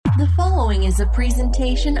following is a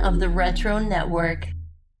presentation of the Retro Network.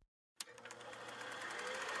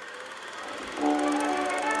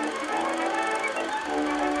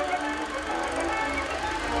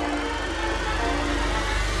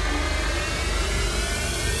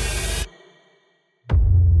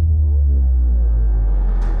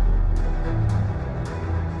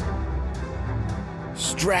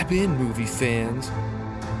 Strap in, movie fans.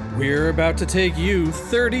 We're about to take you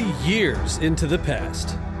 30 years into the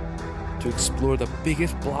past to explore the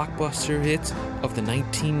biggest blockbuster hits of the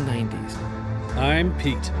 1990s. I'm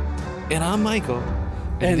Pete. And I'm Michael.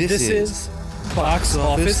 And this is Box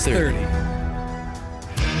Office 30.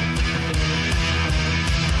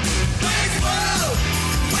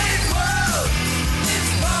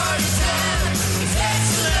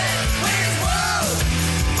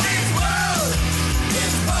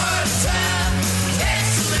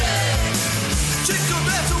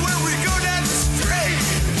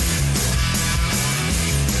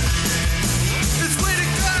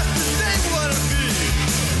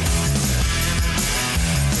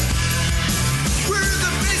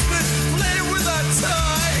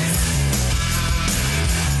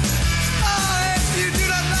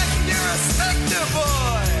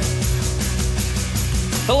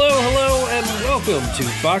 Hello, and welcome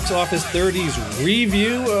to Box Office 30's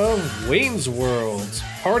review of Wayne's World.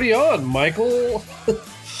 Party on, Michael.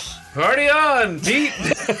 Party on, Pete.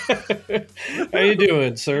 How you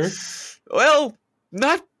doing, sir? Well,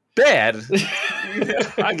 not bad.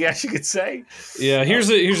 I guess you could say. Yeah, here's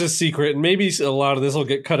a secret, and maybe a lot of this will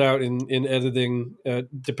get cut out in editing,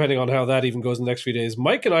 depending on how that even goes in the next few days.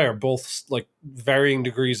 Mike and I are both like varying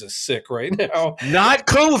degrees of sick right now. Not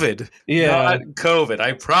COVID. Yeah, not COVID.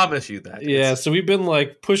 I promise you that. Yeah, so we've been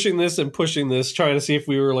like pushing this, trying to see if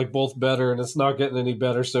we were like both better, and it's not getting any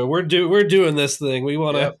better. So we're doing this thing. We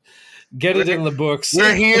want to get it in the books.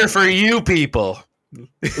 We're here for you people.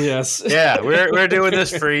 Yes. Yeah, we're doing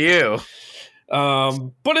this for you.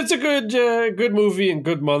 But it's a good movie and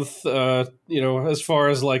good month. As far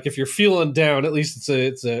as like if you're feeling down, at least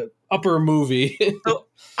it's a upper movie. So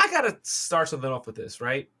I gotta start something off with this,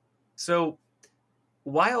 right? So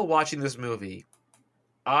while watching this movie,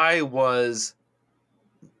 I was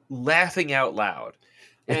laughing out loud,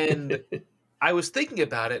 and I was thinking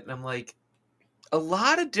about it, and I'm like, a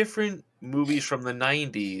lot of different movies from the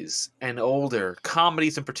 90s and older,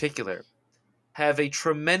 comedies in particular, have a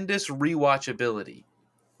tremendous rewatchability.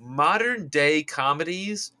 Modern day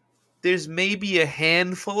comedies, there's maybe a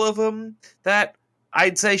handful of them that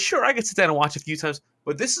I'd say, sure, I could sit down and watch a few times,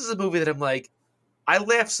 but this is a movie that I'm like, I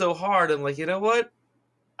laughed so hard, I'm like, you know what?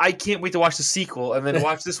 I can't wait to watch the sequel and then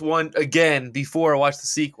watch this one again before I watch the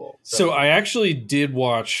sequel. So I actually did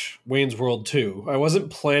watch Wayne's World 2. I wasn't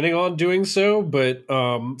planning on doing so, but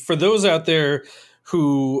for those out there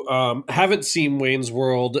who haven't seen Wayne's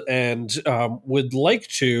World and would like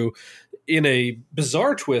to, in a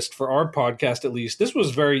bizarre twist for our podcast at least, this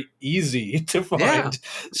was very easy to find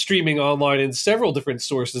streaming online in several different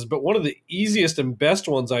sources. But one of the easiest and best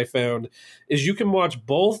ones I found is you can watch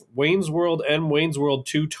both Wayne's World and Wayne's World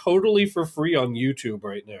 2 totally for free on YouTube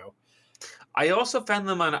right now. I also found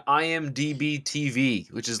them on IMDb TV,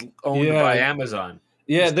 which is owned by Amazon.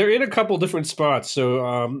 Yeah, they're in a couple different spots.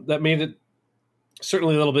 So that made it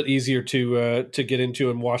certainly a little bit easier to get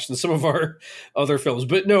into and watch than some of our other films.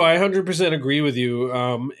 But no, I 100% agree with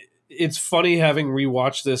you. It's funny having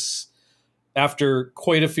rewatched this after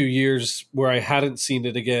quite a few years where I hadn't seen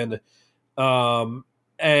it again.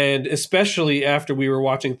 And especially after we were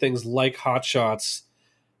watching things like Hot Shots,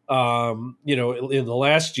 in the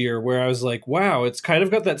last year, where I was like, wow, it's kind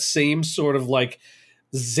of got that same sort of like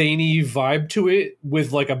zany vibe to it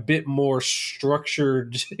with like a bit more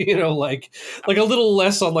structured, like a little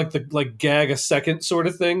less on like the like gag a second sort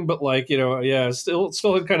of thing, but like,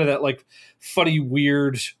 still had kind of that like funny,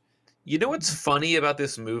 weird. You know what's funny about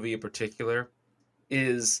this movie in particular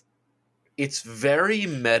is it's very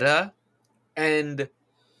meta and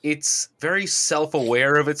it's very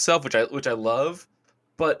self-aware of itself, which I love.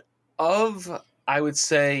 But I would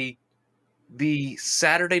say the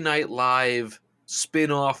Saturday Night Live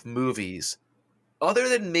spin-off movies, other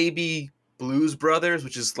than maybe Blues Brothers,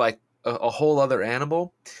 which is like a whole other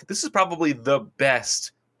animal, this is probably the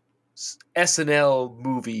best SNL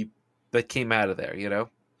movie that came out of there,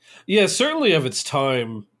 Yeah, certainly of its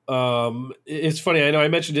time. It's funny, I know I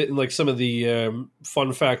mentioned it in like some of the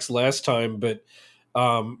fun facts last time, but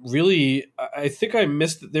really, I think I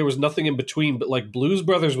missed that there was nothing in between, but like Blues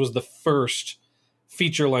Brothers was the first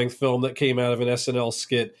feature-length film that came out of an SNL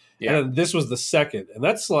skit. Yeah. And this was the second. And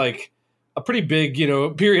that's like a pretty big,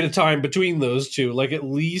 period of time between those two. Like at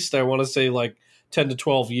least I want to say like 10 to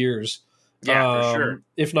 12 years. Yeah, for sure.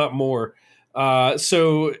 if not more.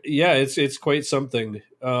 So yeah, it's quite something.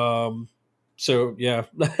 So yeah,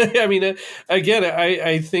 I mean, again,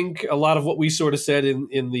 I think a lot of what we sort of said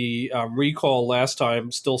in the recall last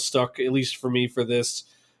time still stuck, at least for me, for this.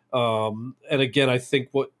 And again, I think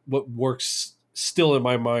what works still in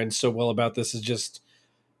my mind so well about this is just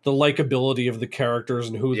the likability of the characters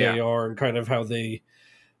and who they are and kind of how they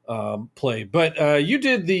play. But you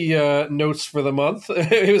did the notes for the month.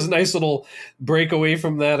 It was a nice little break away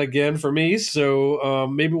from that again for me. So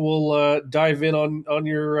maybe we'll dive in on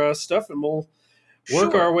your stuff and we'll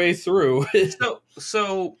work our way through.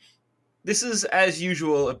 So this is, as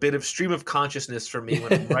usual, a bit of stream of consciousness for me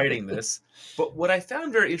when I'm writing this. But what I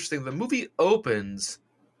found very interesting, the movie opens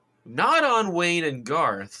not on Wayne and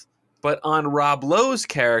Garth, but on Rob Lowe's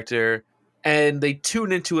character, and they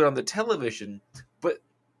tune into it on the television. But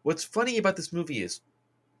what's funny about this movie is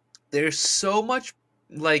there's so much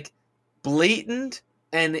like blatant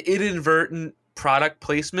and inadvertent product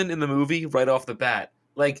placement in the movie right off the bat.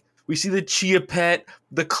 Like, we see the Chia Pet,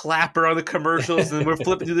 the clapper on the commercials, and we're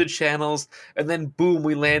flipping through the channels, and then boom,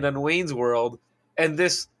 we land on Wayne's World, and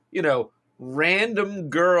this, random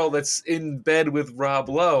girl that's in bed with Rob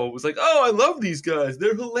Lowe was like, "Oh, I love these guys.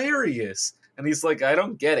 They're hilarious." And he's like, "I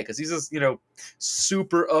don't get it," because he's this,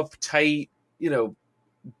 super uptight,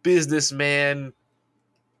 businessman,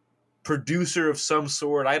 producer of some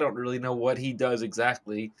sort. I don't really know what he does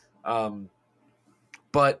exactly,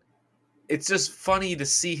 but it's just funny to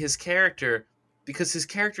see his character, because his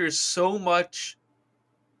character is so much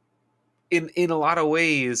in a lot of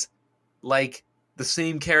ways like the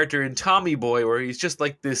same character in Tommy Boy, where he's just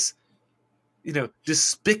like this,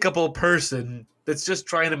 despicable person that's just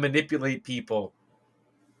trying to manipulate people.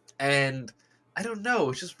 And I don't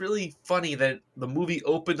know, it's just really funny that the movie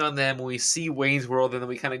opened on them when we see Wayne's World, and then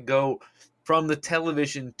we kind of go from the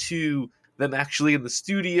television to them actually in the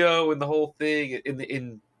studio and the whole thing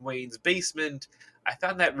in Wayne's basement. I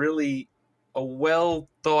found that really a well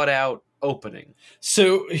thought out opening.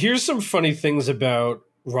 So here's some funny things about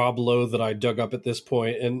Rob Lowe that I dug up at this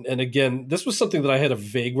point. And again, this was something that I had a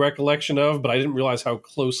vague recollection of, but I didn't realize how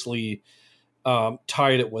closely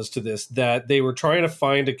tied it was to this, that they were trying to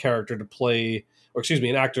find a character to play, or excuse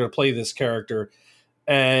me, an actor to play this character.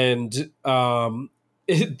 And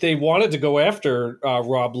they wanted to go after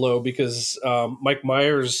Rob Lowe because Mike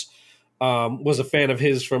Myers was a fan of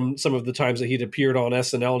his from some of the times that he'd appeared on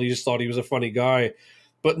SNL, and he just thought he was a funny guy.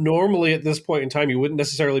 But normally at this point in time, you wouldn't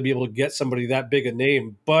necessarily be able to get somebody that big a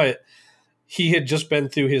name. But he had just been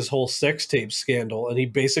through his whole sex tape scandal, and he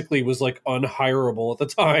basically was like unhireable at the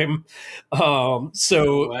time.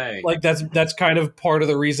 Like that's kind of part of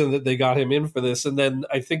the reason that they got him in for this. And then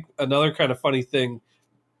I think another kind of funny thing,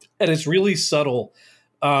 and it's really subtle,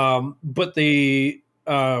 but they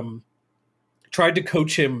tried to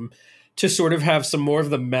coach him to sort of have some more of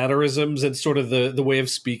the mannerisms and sort of the way of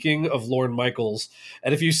speaking of Lorne Michaels.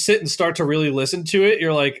 And if you sit and start to really listen to it,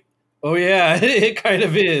 you're like, oh yeah, it kind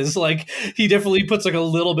of is. Like, he definitely puts like a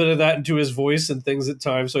little bit of that into his voice and things at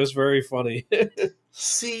times. So it's very funny.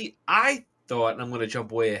 See, I thought, and I'm going to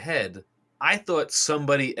jump way ahead, I thought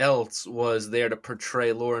somebody else was there to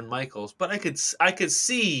portray Lorne Michaels, but I could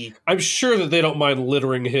see. I'm sure that they don't mind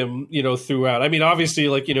littering him, throughout. I mean, obviously,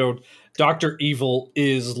 like, Dr. Evil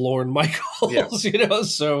is Lorne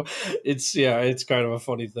Michaels, so it's kind of a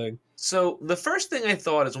funny thing. So the first thing I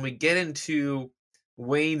thought is when we get into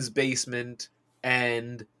Wayne's basement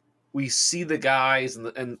and we see the guys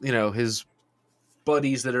and his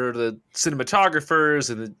buddies that are the cinematographers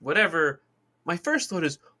and whatever, my first thought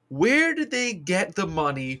is, where did they get the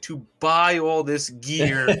money to buy all this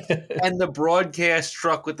gear and the broadcast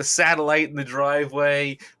truck with the satellite in the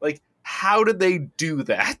driveway? Like, how did they do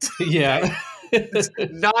that? Yeah. It's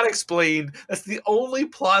not explained. That's the only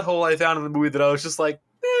plot hole I found in the movie that I was just like,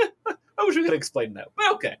 I wish we could explain that.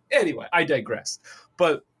 But okay. Anyway, I digress.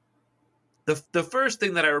 But the first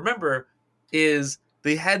thing that I remember is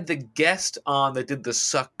they had the guest on that did the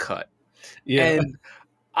suck cut. Yeah. And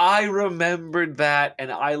I remembered that, and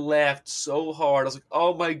I laughed so hard. I was like,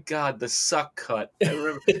 "Oh my god, the suck cut!" I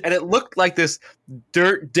remember, and it looked like this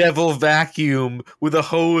dirt devil vacuum with a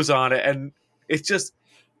hose on it, and it's just.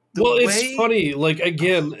 It's funny. Like,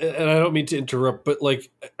 again, and I don't mean to interrupt, but like,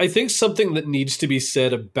 I think something that needs to be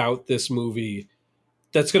said about this movie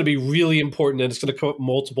that's going to be really important, and it's going to come up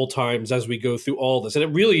multiple times as we go through all this, and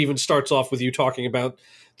it really even starts off with you talking about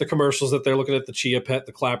the commercials that they're looking at, the Chia Pet,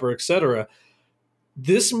 the clapper, etc.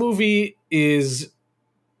 This movie is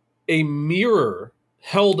a mirror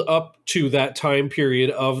held up to that time period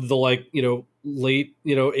of the late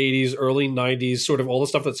 80s, early 90s, sort of all the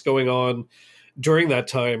stuff that's going on during that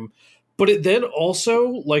time. but it then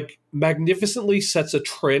also like magnificently sets a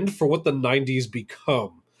trend for what the 90s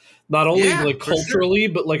become. Not only Yeah, like for sure. culturally,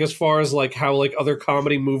 but like as far as like how like other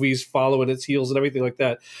comedy movies follow in its heels and everything like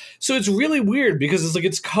that. So it's really weird because it's like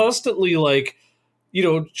it's constantly like, you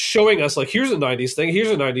know, showing us like here's a 90s thing, here's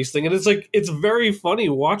a 90s thing, and it's like it's very funny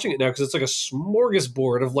watching it now because it's like a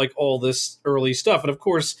smorgasbord of like all this early stuff. And of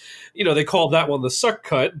course, you know, they called that one the suck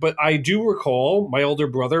cut, but I do recall my older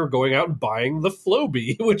brother going out and buying the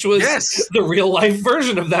Flowbee, which was Yes. the real life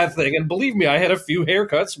version of that thing. And believe me, I had a few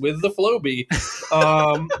haircuts with the Flowbee.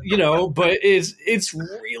 You know, but it's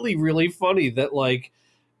really, really funny that like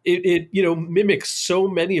it you know mimics so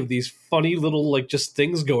many of these funny little like just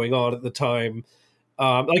things going on at the time,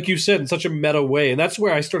 like you said, in such a meta way. And that's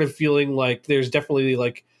where I started feeling like there's definitely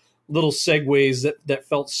like little segues that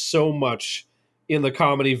felt so much in the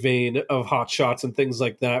comedy vein of Hot Shots and things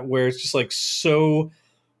like that, where it's just like so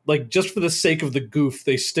like just for the sake of the goof,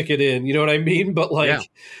 they stick it in, you know what I mean? But like,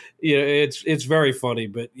 Yeah. it's very funny,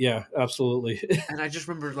 but yeah, absolutely. And I just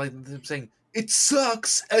remember like them saying, "It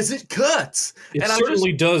sucks as it cuts," It and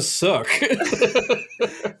certainly does suck.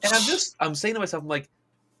 I'm saying to myself, I'm like,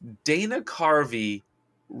 Dana Carvey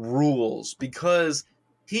rules because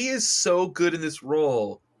he is so good in this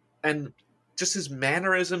role, and just his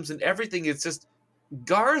mannerisms and everything. It's just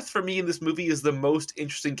Garth for me in this movie is the most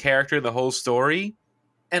interesting character in the whole story,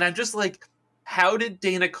 and I'm just like, how did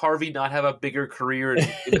Dana Carvey not have a bigger career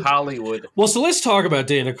in Hollywood? Well, so let's talk about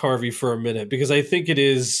Dana Carvey for a minute because I think it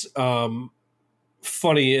is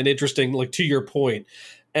funny and interesting, like to your point.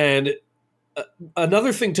 And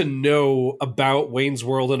another thing to know about Wayne's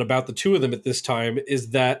World and about the two of them at this time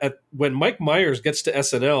is that when Mike Myers gets to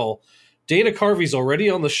SNL, Dana Carvey's already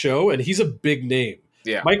on the show and he's a big name.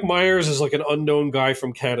 Yeah. Mike Myers is like an unknown guy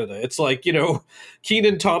from Canada. It's like, you know,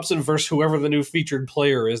 Kenan Thompson versus whoever the new featured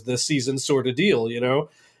player is this season sort of deal, you know?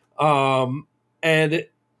 And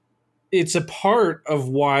it's a part of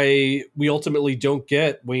why we ultimately don't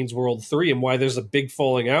get Wayne's World 3 and why there's a big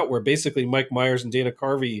falling out where basically Mike Myers and Dana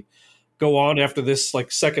Carvey go on after this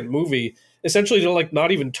like second movie essentially to like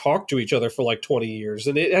not even talk to each other for like 20 years.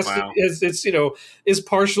 And it has Wow. it's, you know, is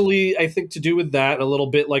partially, I think, to do with that a little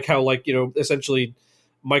bit, like how like, you know, essentially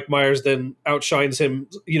Mike Myers then outshines him,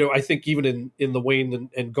 you know, I think even in the Wayne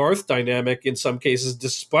and Garth dynamic in some cases,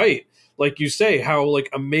 despite, like you say, how like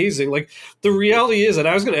amazing, like the reality is, and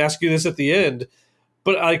I was going to ask you this at the end,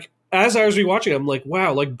 but like, as I was rewatching, I'm like,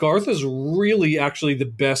 wow, like Garth is really actually the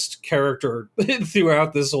best character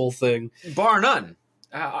throughout this whole thing. Bar none.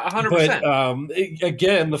 100%. But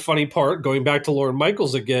again, the funny part, going back to Lorne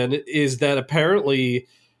Michaels again, is that apparently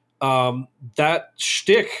that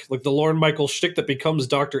shtick, like the Lorne Michaels shtick that becomes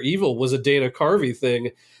Dr. Evil, was a Dana Carvey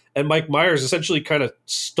thing. And Mike Myers essentially kind of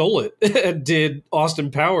stole it and did Austin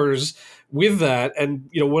Powers with that, and,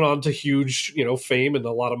 you know, went on to huge, you know, fame and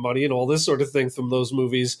a lot of money and all this sort of thing from those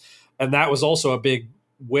movies. And that was also a big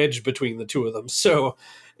wedge between the two of them. So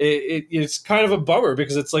it's kind of a bummer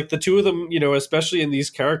because it's like the two of them, you know, especially in these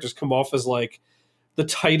characters, come off as like the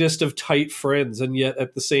tightest of tight friends. And yet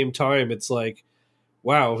at the same time, it's like,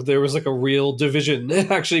 wow, there was like a real division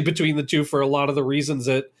actually between the two for a lot of the reasons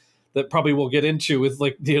that probably we'll get into with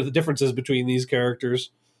like, you know, the differences between these characters.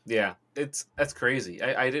 Yeah, that's crazy.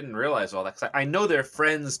 I didn't realize all that. 'Cause I know they're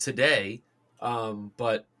friends today,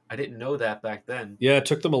 but I didn't know that back then. Yeah, it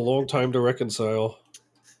took them a long time to reconcile.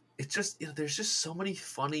 It's just, you know, there's just so many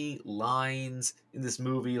funny lines in this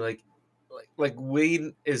movie. Like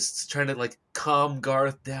Wayne is trying to like calm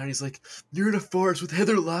Garth down. He's like, "You're in a forest with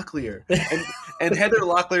Heather Locklear," and Heather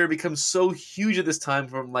Locklear becomes so huge at this time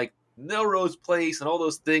from like Melrose Place and all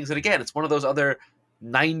those things. And again, it's one of those other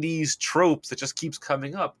 90s tropes that just keeps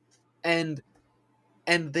coming up, and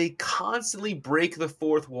they constantly break the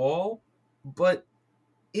fourth wall, but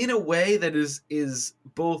in a way that is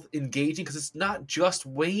both engaging because it's not just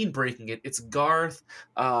Wayne breaking it, it's Garth.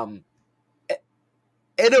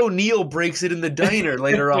 Ed O'Neill breaks it in the diner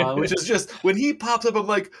later on, which is just when he pops up, I'm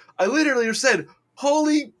like, I literally said,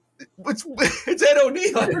 holy, it's Ed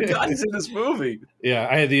O'Neill. I forgot he's in this movie. Yeah,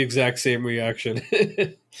 I had the exact same reaction.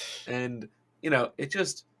 And, you know, it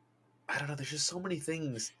just, I don't know, there's just so many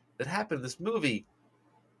things that happen in this movie.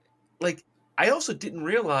 Like, I also didn't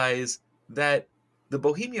realize that the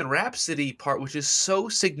Bohemian Rhapsody part, which is so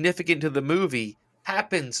significant to the movie,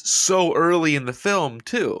 happens so early in the film,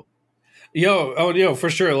 too. Yo, for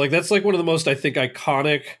sure. Like, that's like one of the most, I think,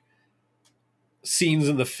 iconic scenes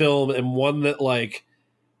in the film, and one that, like,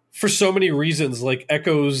 for so many reasons, like,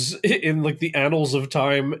 echoes in, like, the annals of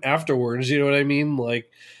time afterwards, you know what I mean? Like,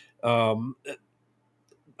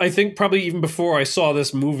 I think probably even before I saw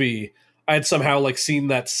this movie, I had somehow, like, seen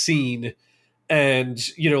that scene, and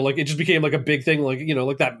like it just became like a big thing, like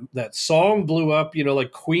like that song blew up,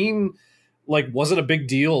 like Queen like wasn't a big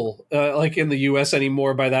deal like in the US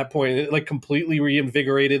anymore by that point. It like completely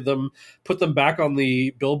reinvigorated them, put them back on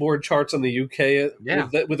the Billboard charts in the UK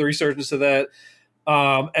with the resurgence of that.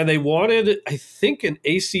 And they wanted, I think, an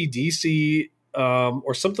AC/DC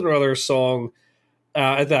or something or other song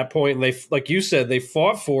at that point, and they, like you said, they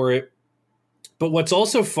fought for it. But what's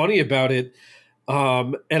also funny about it,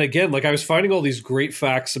 and again, like I was finding all these great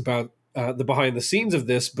facts about the behind the scenes of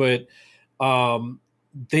this, but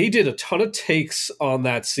they did a ton of takes on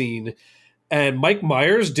that scene, and Mike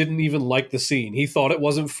Myers didn't even like the scene. He thought it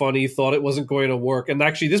wasn't funny, thought it wasn't going to work. And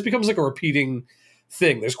actually, this becomes like a repeating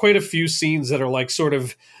thing. There's quite a few scenes that are like sort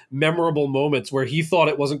of memorable moments where he thought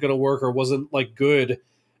it wasn't going to work or wasn't like good.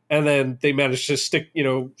 And then they managed to stick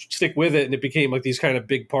with it, and it became like these kind of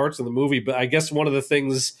big parts in the movie. But I guess one of the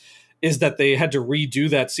things is that they had to redo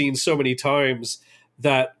that scene so many times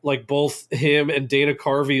that like both him and Dana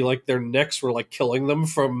Carvey, like their necks were like killing them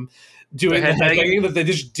from doing the headbanging, that they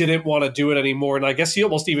just didn't want to do it anymore. And I guess he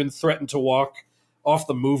almost even threatened to walk off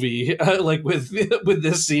the movie like with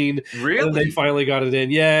this scene. Really? And they finally got it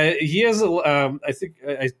in. Yeah, he has I think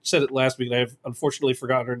I said it last week and I've unfortunately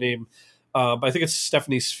forgotten her name. But I think it's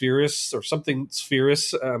Stephanie Spheris or something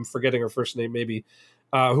Spheris. I'm forgetting her first name maybe.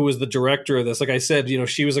 Who was the director of this. Like I said,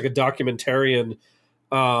 she was like a documentarian,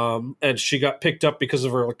 and she got picked up because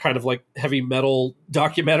of her kind of like heavy metal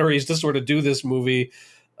documentaries to sort of do this movie.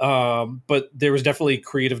 But there was definitely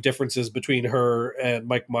creative differences between her and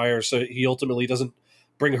Mike Myers. So he ultimately doesn't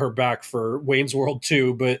bring her back for Wayne's World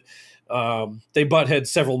 2, but they butt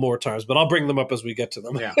heads several more times, but I'll bring them up as we get to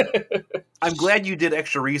them. Yeah. I'm glad you did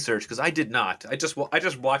extra research because I did not. I just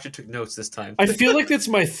watched it, took notes this time. I feel like that's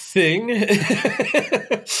my thing.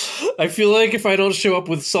 I feel like if I don't show up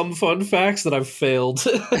with some fun facts, that I've failed.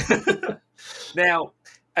 Now,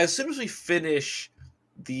 as soon as we finish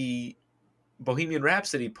the Bohemian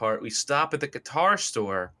Rhapsody part, we stop at the guitar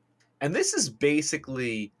store, and this is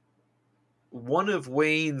basically one of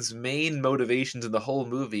Wayne's main motivations in the whole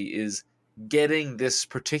movie is getting this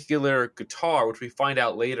particular guitar, which we find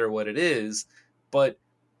out later what it is, but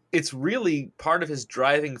it's really part of his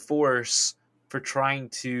driving force for trying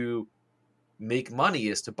to make money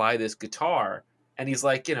is to buy this guitar. And he's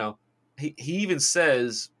like, he even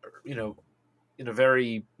says, in a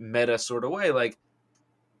very meta sort of way, like,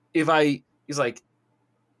 he's like,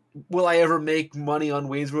 will I ever make money on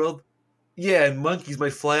Wayne's World? Yeah, and monkeys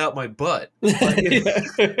might fly out my butt.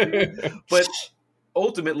 But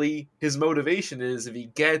ultimately, his motivation is if he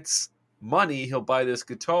gets money, he'll buy this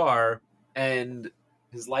guitar, and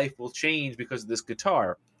his life will change because of this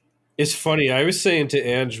guitar. It's funny. I was saying to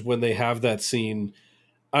Ange when they have that scene,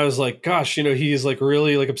 I was like, gosh, he's like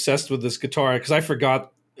really like obsessed with this guitar, because I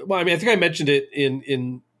forgot. Well, I mean, I think I mentioned it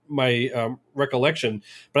in my recollection,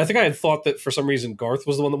 but I think I had thought that for some reason Garth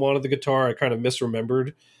was the one that wanted the guitar. I kind of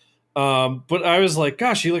misremembered. But I was like,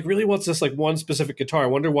 gosh, he like really wants this like one specific guitar. I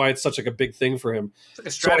wonder why it's such like a big thing for him.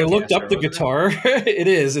 It's like a so I looked up the guitar. It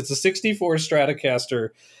is. It's a 64 Stratocaster.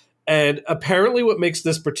 And apparently what makes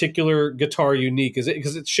this particular guitar unique is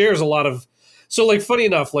because it shares a lot of, so like funny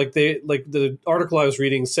enough, like the article I was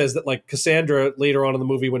reading says that like Cassandra later on in the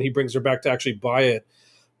movie, when he brings her back to actually buy it,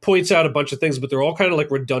 points out a bunch of things, but they're all kind of like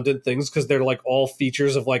redundant things because they're like all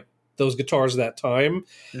features of like those guitars at that time.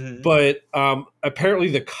 Mm-hmm. But apparently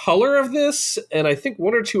the color of this and I think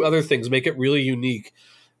one or two other things make it really unique,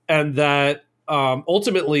 and that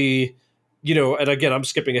ultimately, and again I'm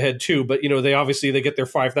skipping ahead too, but they get their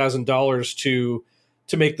 $5,000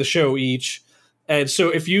 to make the show each, and so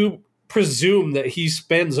if you presume that he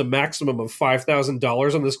spends a maximum of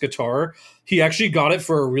 $5,000 on this guitar, he actually got it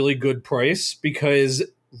for a really good price, because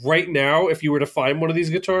right now, if you were to find one of these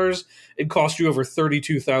guitars, it cost you over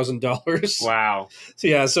 $32,000. Wow. So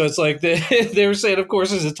yeah, so it's like they were saying, of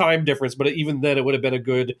course, there's a time difference, but even then, it would have been a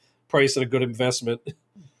good price and a good investment.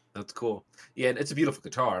 That's cool. Yeah, and it's a beautiful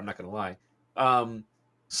guitar. I'm not going to lie.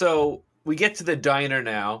 So we get to the diner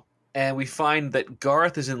now, and we find that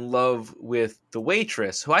Garth is in love with the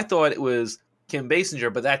waitress, who I thought it was Kim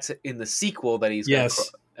Basinger, but that's in the sequel that he's yes.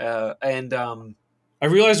 I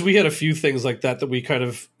realized we had a few things like that we kind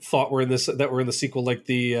of thought were in the sequel, like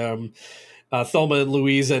the Thelma and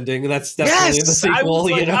Louise ending. That's definitely in the sequel. I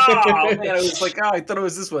was like, oh man, I was like, I thought it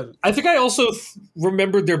was this one. I think I also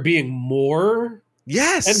remembered there being more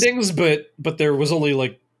endings, but there was only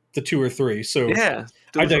like the 2 or 3. So yeah,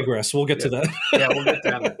 I digress. We'll get to that. Yeah, we'll get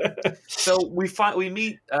to that. So we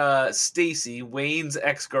meet Stacy, Wayne's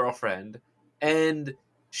ex-girlfriend, and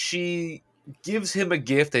she gives him a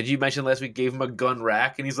gift that you mentioned last week, gave him a gun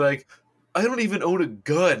rack, and he's like, I don't even own a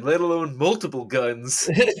gun, let alone multiple guns.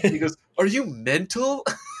 He goes, are you mental?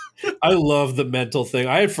 I love the mental thing.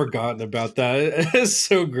 I had forgotten about that. It's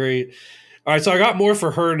so great. All right, so I got more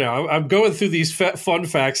for her now. I'm going through these fun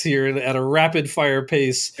facts here at a rapid fire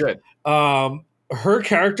pace. Good. Her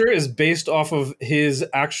character is based off of his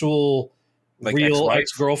actual real ex-wife?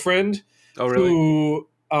 ex-girlfriend, Oh, really? who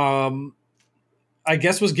I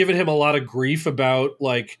guess was giving him a lot of grief about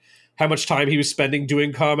like how much time he was spending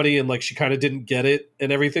doing comedy, and like she kind of didn't get it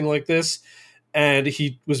and everything like this. And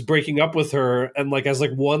he was breaking up with her, and like as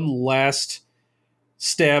like one last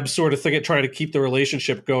stab sort of thing at trying to keep the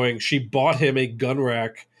relationship going, she bought him a gun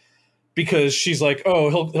rack because she's like,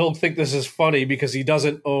 oh, he'll think this is funny because he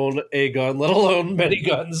doesn't own a gun, let alone many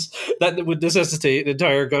guns that would necessitate an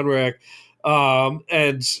entire gun rack.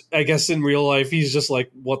 And I guess in real life he's just like,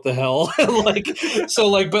 what the hell? Like, so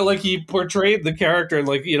like, but like he portrayed the character, and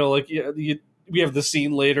like, you know, like we have the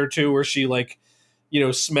scene later too where she like, you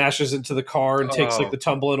know, smashes into the car and takes like the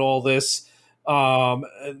tumble and all this, and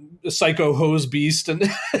psycho hose beast and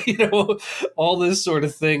you know, all this sort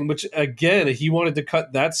of thing, which again, he wanted to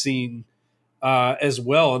cut that scene as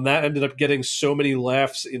well, and that ended up getting so many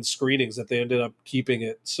laughs in screenings that they ended up keeping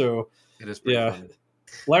it. So It is pretty funny.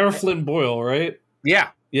 Lara Flynn Boyle, right? Yeah.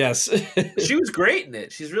 Yes. She was great in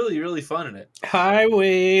it. She's really, really fun in it. Hi,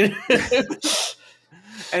 Wayne.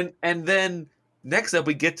 And then next up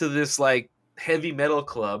we get to this like heavy metal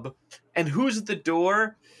club, and who's at the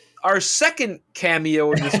door? Our second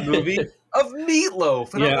cameo in this movie of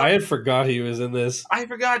Meatloaf. And Yeah, I had forgot he was in this. I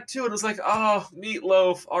forgot too, and I was like, oh,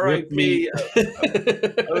 Meatloaf, R.I.P.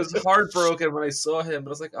 I was heartbroken when I saw him, but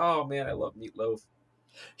I was like, oh man, I love Meatloaf.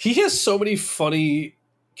 He has so many funny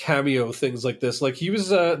cameo things like this. Like he was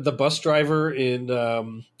the bus driver in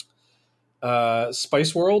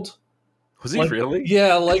Spice World. Was he Like, really?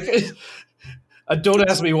 Yeah, like don't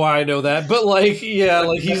ask me why I know that, but like yeah,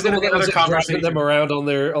 like he's the one that was like, driving them around on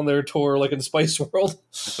their tour, like in Spice World.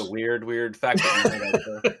 That's a weird fact that you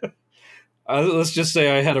know that. Let's just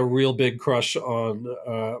say I had a real big crush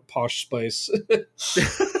on Posh Spice.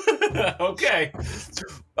 Okay,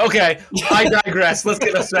 I digress. Let's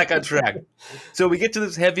get us back on track. So we get to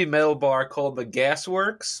this heavy metal bar called the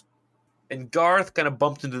Gasworks, and Garth kind of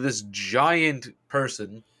bumped into this giant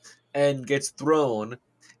person and gets thrown.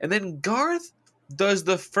 And then Garth does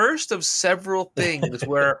the first of several things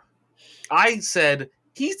where I said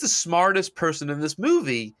he's the smartest person in this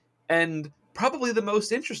movie and probably the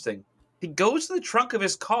most interesting. He goes to the trunk of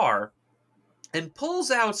his car and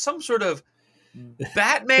pulls out some sort of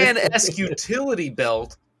Batman-esque utility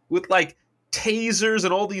belt with like tasers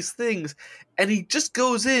and all these things, and he just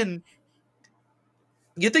goes in.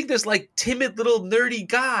 You think this like timid little nerdy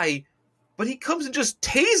guy, but he comes and just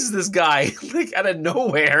tases this guy like out of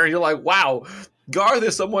nowhere. You're like, wow, Garth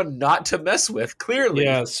is someone not to mess with, clearly.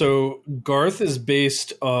 Yeah, so Garth is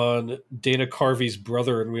based on Dana Carvey's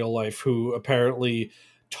brother in real life, who apparently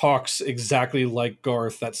talks exactly like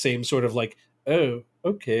Garth, that same sort of like, oh,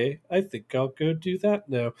 okay, I think I'll go do that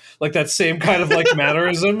now. Like that same kind of like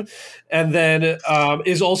mannerism. And then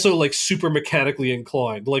is also like super mechanically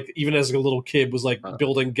inclined. Like even as a little kid was like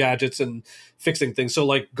building gadgets and fixing things. So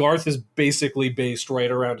like Garth is basically based right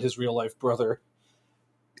around his real life brother.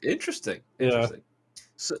 Interesting. Yeah.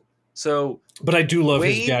 So but I do love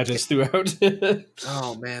Wayne, his gadgets throughout.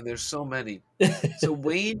 Oh man, there's so many. So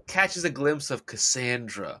Wayne catches a glimpse of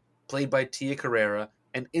Cassandra, played by Tia Carrere,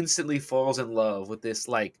 and instantly falls in love with this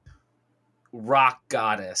like rock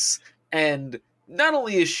goddess. And not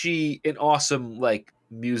only is she an awesome like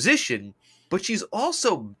musician, but she's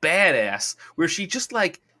also badass, where she just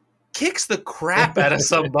like kicks the crap out of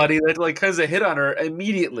somebody that like has a hit on her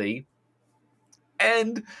immediately.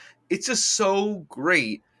 And it's just so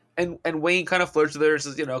great. And Wayne kind of flirts with her and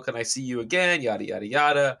says, you know, can I see you again? Yada, yada,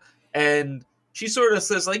 yada. And she sort of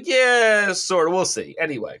says like, yeah, sort of, we'll see.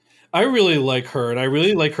 Anyway. I really like her, and I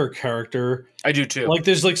really like her character. I do too. Like,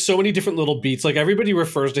 there's like so many different little beats. Like everybody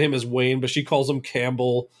refers to him as Wayne, but she calls him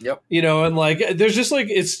Campbell. Yep. You know, and like there's just like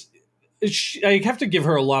I have to give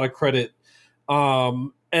her a lot of credit.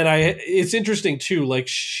 And it's interesting too. Like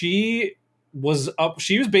she was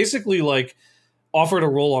basically like offered a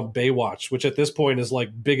role on Baywatch, which at this point is like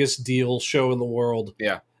biggest deal show in the world.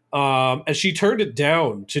 Yeah. And she turned it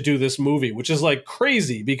down to do this movie, which is like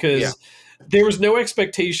crazy because there was no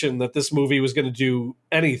expectation that this movie was going to do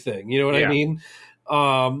anything. You know what I mean?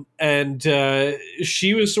 And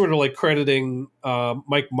she was sort of like crediting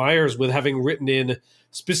Mike Myers with having written in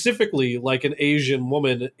specifically like an Asian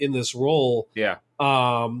woman in this role. Yeah.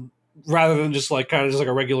 Rather than just like kind of just like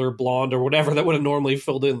a regular blonde or whatever that would have normally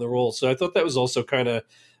filled in the role. So I thought that was also kind of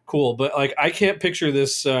cool. But like, I can't picture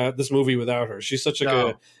this movie without her. She's such like No.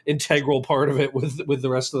 a integral part of it with the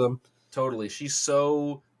rest of them. Totally. She's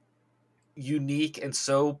so unique and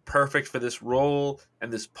so perfect for this role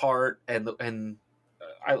and this part, and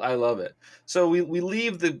I love it. So we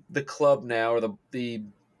leave the club now, or the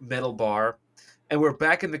metal bar, and we're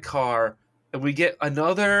back in the car, and we get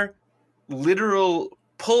another literal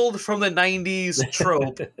pulled from the 90s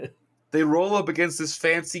trope. They roll up against this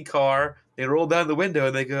fancy car, they roll down the window,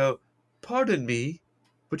 and they go, "Pardon me,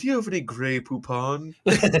 but do you have any Grey Poupon?"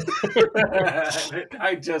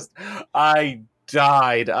 I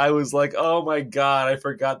died. I was like, oh my God, I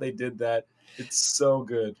forgot they did that. It's so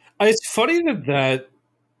good. It's funny that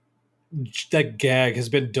gag has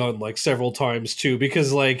been done like several times too,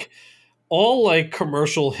 because like all like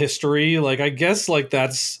commercial history, like I guess like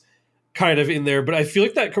that's kind of in there, but I feel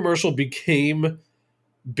like that commercial became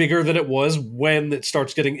bigger than it was when it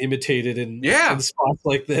starts getting imitated in spots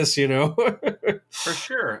like this, you know. For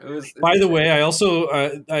sure. By the way, I also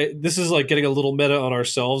this is like getting a little meta on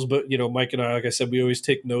ourselves, but you know, Mike and I, like I said, we always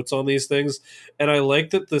take notes on these things, and I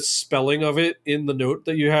like that the spelling of it in the note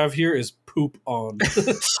that you have here is poop on.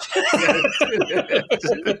 It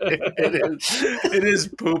is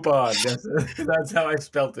poop on. That's how I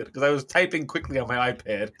spelt it, because I was typing quickly on my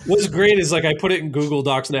iPad. What's great is like I put it in Google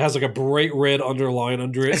Docs and it has like a bright red underline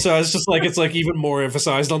under it, so it's just like it's like even more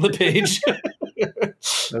emphasized on the page.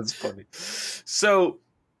 That's funny. So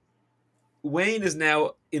Wayne is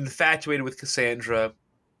now infatuated with Cassandra,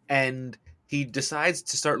 and he decides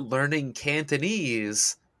to start learning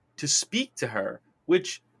Cantonese to speak to her,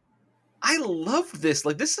 which I love this.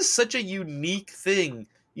 Like, this is such a unique thing.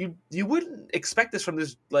 You wouldn't expect this from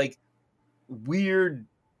this like weird,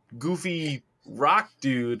 goofy rock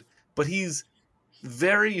dude, but he's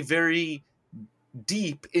very, very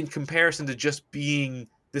deep in comparison to just being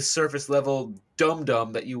this surface level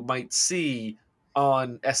dum-dum that you might see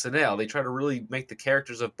on SNL. They try to really make the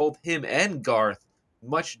characters of both him and Garth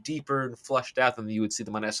much deeper and fleshed out than you would see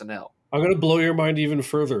them on SNL. I'm going to blow your mind even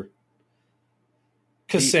further.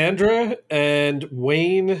 Cassandra and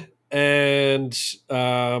Wayne and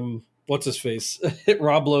what's his face?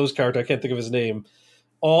 Rob Lowe's character, I can't think of his name,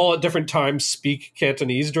 all at different times speak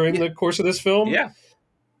Cantonese during the course of this film. Yeah.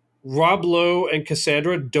 Rob Lowe and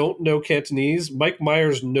Cassandra don't know Cantonese. Mike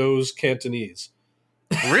Myers knows Cantonese.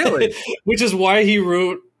 Really? Which is why he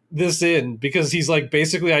wrote this in, because he's like,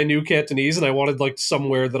 basically, I knew Cantonese and I wanted like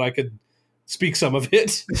somewhere that I could speak some of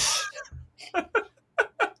it.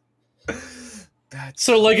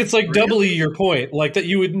 So like it's like really? Doubly your point, like that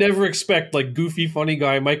you would never expect like goofy funny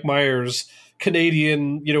guy Mike Myers,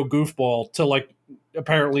 Canadian, you know, goofball, to like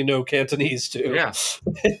apparently know Cantonese too. Yeah.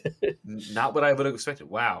 Not what I would have expected.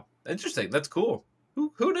 Wow. Interesting. That's cool.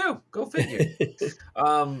 Who knew? Go figure.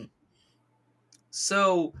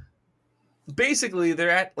 So basically they're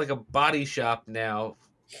at like a body shop now.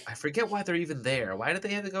 I forget why they're even there. Why did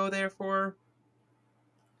they have to go there for?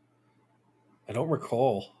 I don't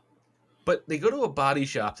recall. But they go to a body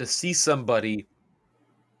shop to see somebody,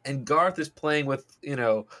 and Garth is playing with, you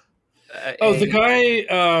know, the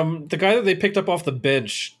guy that they picked up off the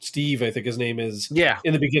bench, Steve, I think his name is. Yeah.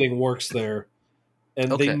 In the beginning, works there,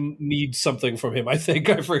 and Okay. they need something from him. I think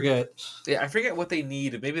I forget. Yeah, I forget what they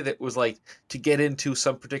need. Maybe that was like to get into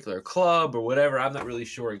some particular club or whatever. I'm not really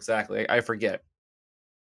sure exactly. I forget.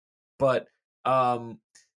 But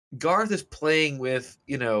Garth is playing with,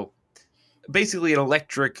 you know, basically an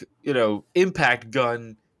electric, you know, impact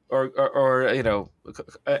gun or you know,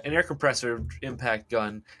 an air compressor impact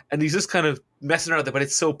gun, and he's just kind of messing around with it, but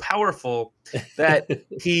it's so powerful that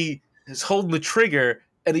he is holding the trigger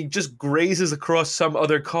and he just grazes across some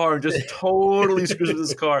other car and just totally screws with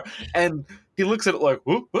his car, and he looks at it like,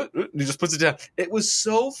 what? And he just puts it down. It was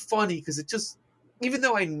so funny because it just, even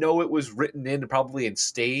though I know it was written in probably and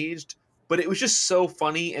staged, but it was just so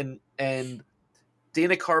funny, and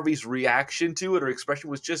Dana Carvey's reaction to it or expression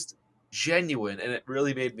was just genuine, and it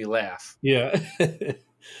really made me laugh. Yeah.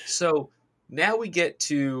 So now we get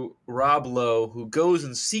to Rob Lowe, who goes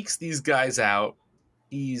and seeks these guys out.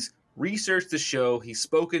 He's researched the show. He's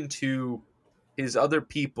spoken to his other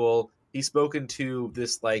people. He's spoken to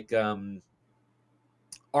this like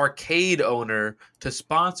arcade owner to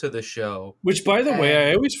sponsor the show. Which, by the way,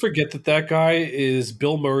 I always forget that guy is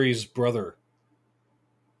Bill Murray's brother.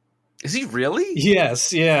 Is he really?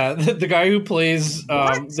 Yes, yeah. The guy who plays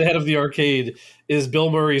the head of the arcade is Bill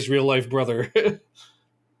Murray's real life brother.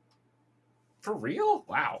 For real?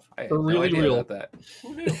 Wow. I had For really no idea real. about that.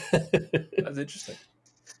 Who knew? That's interesting.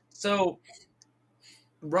 So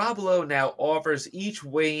Rob Lowe now offers each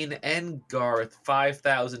Wayne and Garth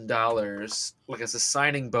 $5,000 like as a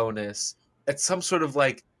signing bonus at some sort of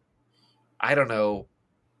like I don't know,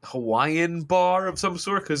 Hawaiian bar of some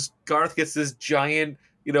sort, because Garth gets this giant,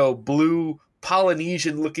 blue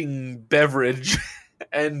Polynesian looking beverage,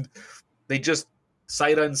 and they just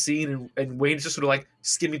sight unseen, and Wayne's just sort of like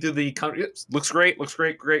skimming through the country. Looks great,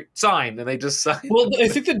 great, sign, and they just sign. Well, I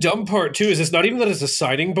think the dumb part too is it's not even that it's a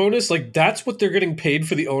signing bonus. Like, that's what they're getting paid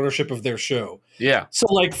for the ownership of their show. Yeah. So,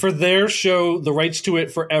 like, for their show, the rights to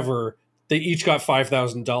it forever, they each got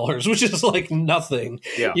 $5,000, which is like nothing.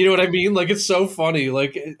 Yeah. You know what I mean? Like, it's so funny.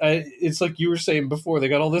 Like, it's like you were saying before, they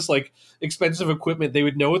got all this like expensive equipment. They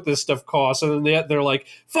would know what this stuff costs, and then they're like,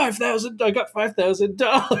 5,000. I got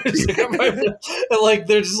 $5,000. And like,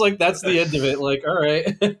 they're just like, that's the end of it. Like, all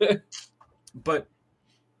right. But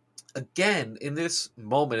again, in this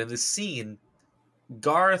moment, in this scene,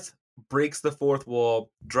 Garth breaks the fourth wall,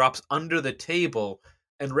 drops under the table,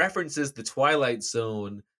 and references the Twilight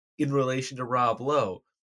Zone in relation to Rob Lowe.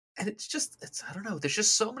 And it's I don't know, there's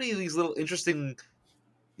just so many of these little interesting,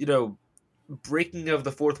 breaking of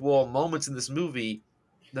the fourth wall moments in this movie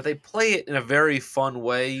that they play it in a very fun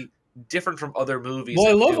way, different from other movies. Well,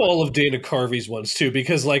 I love all of Dana Carvey's ones too,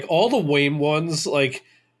 because like all the Wayne ones, like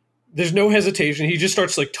there's no hesitation. He just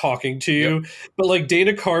starts like talking to you. Yep. But like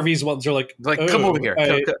Dana Carvey's ones are like, come over here.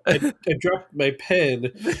 I dropped my pen.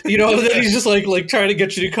 And then he's just like trying to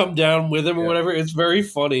get you to come down with him or whatever. It's very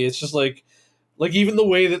funny. It's just like even the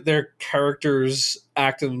way that their characters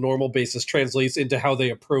act on a normal basis translates into how they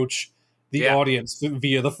approach the audience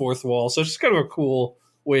via the fourth wall. So it's just kind of a cool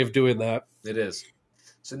way of doing that. It is.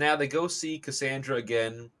 So now they go see Cassandra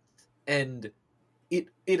again, and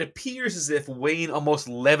it appears as if Wayne almost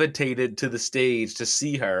levitated to the stage to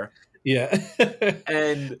see her. Yeah.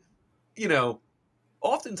 And,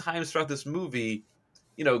 oftentimes throughout this movie,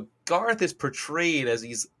 Garth is portrayed as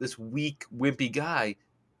he's this weak, wimpy guy,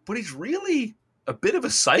 but he's really a bit of a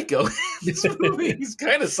psycho in this movie. He's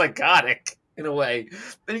kind of psychotic in a way,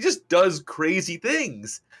 and he just does crazy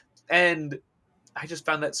things. And I just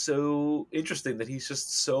found that so interesting that he's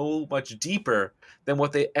just so much deeper than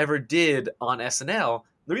what they ever did on SNL.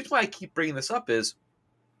 The reason why I keep bringing this up is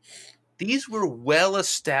these were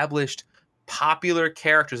well-established, popular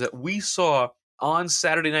characters that we saw on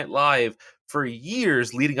Saturday Night Live for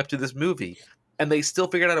years leading up to this movie. And they still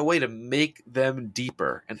figured out a way to make them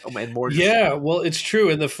deeper and more. Yeah, well, it's true.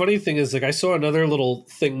 And the funny thing is, like, I saw another little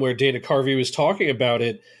thing where Dana Carvey was talking about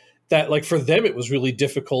it, that, like, for them it was really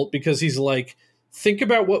difficult because he's like, think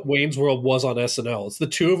about what Wayne's World was on SNL. It's the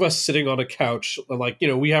two of us sitting on a couch, and like,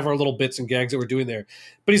 we have our little bits and gags that we're doing there.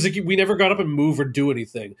 But he's like, we never got up and move or do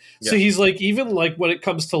anything. Yeah. So he's like, even like when it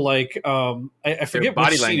comes to like, I forget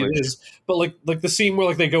what scene it is, but like the scene where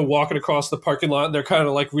like they go walking across the parking lot and they're kind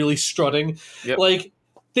of like really strutting. Yep. Like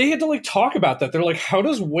they had to like talk about that. They're like, how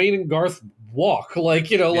does Wayne and Garth walk? Like,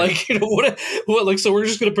 what like, so we're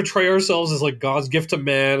just going to portray ourselves as like God's gift to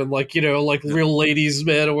man and like, like real ladies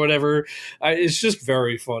men or whatever. It's just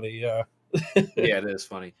very funny. Yeah. Yeah, it is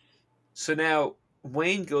funny. So now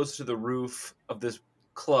Wayne goes to the roof of this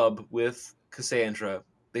club with Cassandra.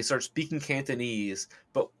 They start speaking Cantonese.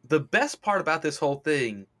 But the best part about this whole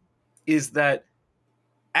thing is that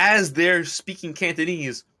as they're speaking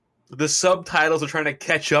Cantonese, the subtitles are trying to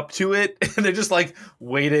catch up to it. And they're just like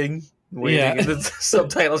waiting. And the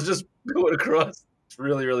subtitles just going across. It's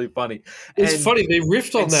really, really funny. It's funny. They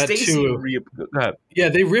riffed on that too. Yeah,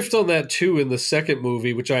 they riffed on that too in the second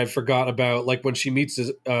movie, which I had forgot about. Like when she meets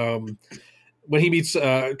when he meets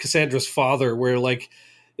Cassandra's father, where like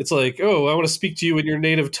it's like, oh, I want to speak to you in your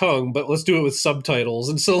native tongue, but let's do it with subtitles.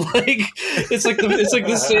 And so like it's like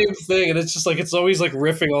the same thing, and it's just like it's always like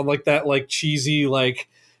riffing on like that like cheesy like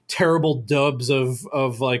terrible dubs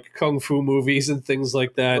of like kung fu movies and things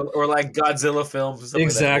like that, or like Godzilla films.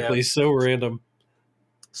 Exactly, like that, so random.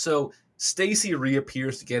 So Stacy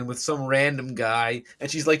reappears again with some random guy, and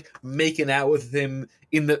she's like making out with him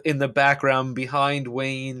in the background behind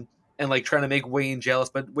Wayne, and like trying to make Wayne jealous.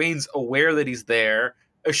 But Wayne's aware that he's there,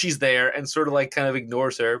 or she's there, and sort of like kind of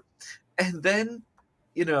ignores her. And then,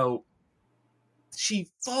 she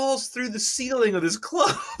falls through the ceiling of this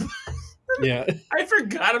club. Yeah, I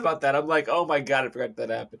forgot about that. I'm like, oh my God, I forgot that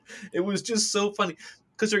happened. It was just so funny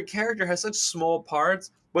because her character has such small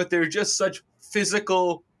parts, but they're just such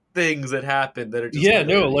physical things that happen that are just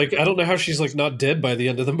like I don't know how she's like not dead by the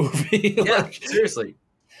end of the movie. Yeah, seriously.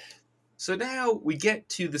 So now we get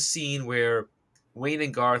to the scene where Wayne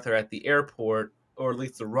and Garth are at the airport, or at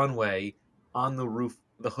least the runway, on the roof,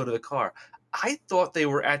 the hood of the car. I thought they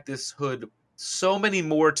were at this hood so many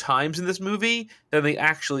more times in this movie than they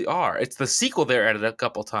actually are. It's the sequel they're at it a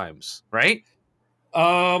couple times, right?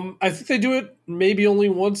 I think they do it maybe only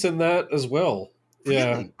once in that as well.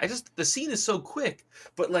 Really? Yeah. The scene is so quick,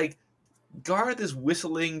 but like Garth is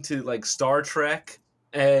whistling to like Star Trek,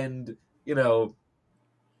 and you know,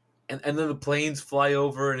 and then the planes fly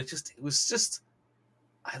over, and it was just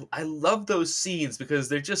I love those scenes because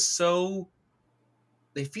they're just so,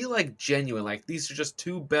 they feel like genuine. Like these are just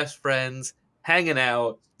two best friends hanging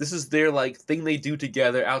out. This is their like thing they do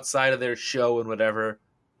together outside of their show and whatever,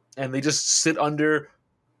 and they just sit under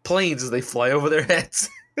planes as they fly over their heads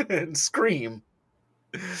and scream.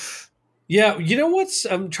 Yeah, you know what's?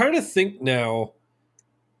 I'm trying to think now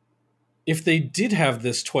if they did have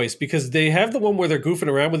this twice, because they have the one where they're goofing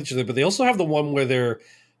around with each other, but they also have the one where they're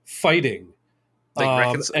fighting.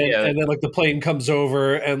 Like and then like the plane comes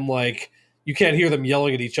over and like you can't hear them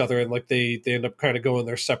yelling at each other, and like they end up kind of going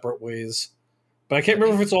their separate ways. But I can't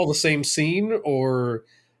remember if it's all the same scene or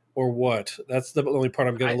what. That's the only part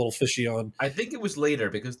I'm getting a little fishy on. I think it was later,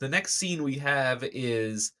 because the next scene we have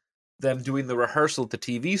is them doing the rehearsal at the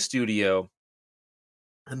TV studio,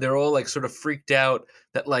 and they're all like sort of freaked out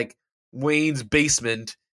that like Wayne's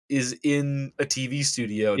basement is in a TV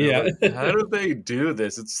studio. And Yeah. like, how do they do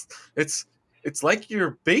this? It's like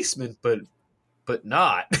your basement, but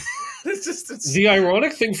not. It's The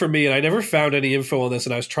ironic thing for me, and I never found any info on this,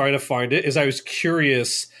 and I was trying to find it, is I was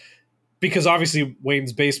curious because obviously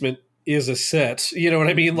Wayne's basement is a set. You know what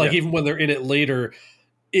I mean? Like even when they're in it later,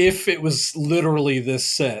 if it was literally this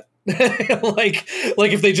set, like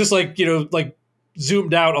if they just like, you know, like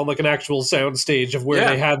zoomed out on like an actual sound stage of where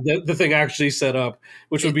they had the thing actually set up,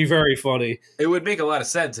 which would be very funny. It would make a lot of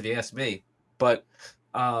sense if you ask me, but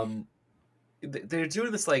they're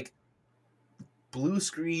doing this like blue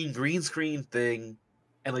screen, green screen thing,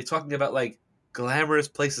 and like talking about like glamorous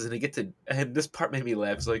places, and they get to, and this part made me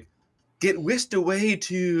laugh. It's like, get whisked away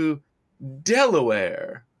to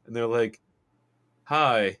Delaware, and they're like,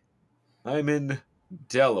 hi, I'm in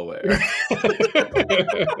Delaware.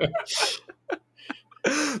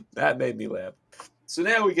 That made me laugh. So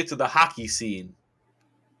now we get to the hockey scene,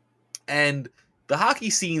 and the hockey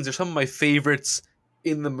scenes are some of my favorites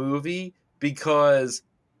in the movie, because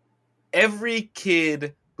every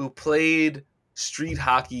kid who played street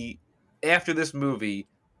hockey after this movie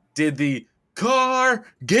did the car,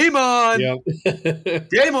 game on,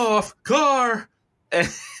 game off, car.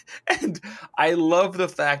 And I love the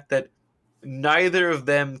fact that neither of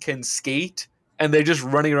them can skate, and they're just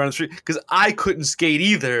running around the street, because I couldn't skate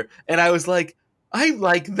either. And I was like, I'm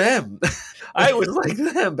like them. I was like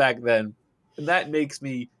them back then. And that makes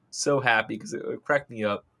me so happy, because it cracked me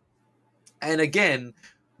up. And again,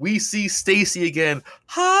 we see Stacy again.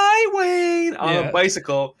 Hi, Wayne! On a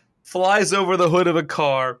bicycle, flies over the hood of a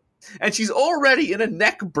car, and she's already in a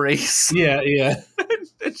neck brace. Yeah.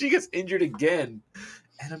 And she gets injured again.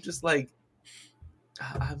 And I'm just like,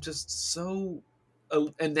 I'm just so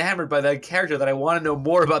enamored by that character that I want to know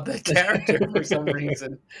more about that character for some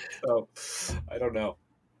reason. So, I don't know.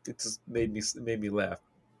 It just made me laugh.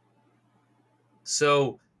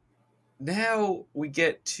 So now we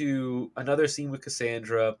get to another scene with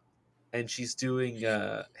Cassandra, and she's doing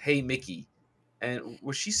Hey Mickey. And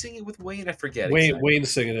was she singing with Wayne? I forget.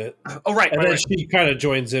 Wayne's singing it. Oh, right. And then she kind of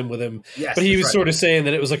joins in with him. Yes, but he was sort of saying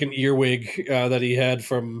that it was like an earwig that he had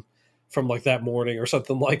from like that morning or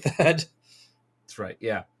something like that. That's right,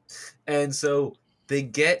 yeah. And so they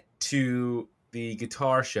get to the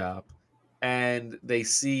guitar shop, and they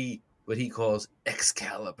see what he calls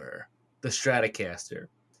Excalibur, the Stratocaster.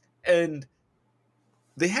 And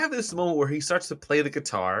they have this moment where he starts to play the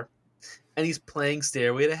guitar, and he's playing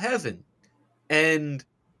Stairway to Heaven. And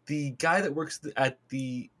the guy that works at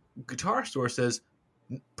the guitar store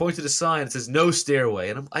points at a sign that says no stairway.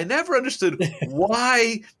 And I never understood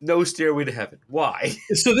why no stairway to heaven. Why?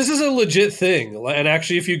 So this is a legit thing. And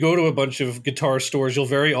actually, if you go to a bunch of guitar stores, you'll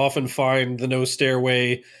very often find the no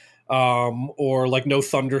stairway or like no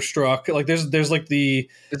thunderstruck. Like there's like the,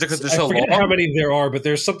 is it because I forget how many there are, but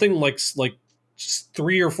there's something like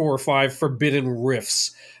 3 or 4 or 5 forbidden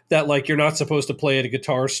riffs that like you're not supposed to play at a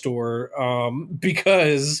guitar store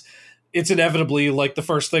because it's inevitably like the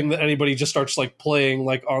first thing that anybody just starts like playing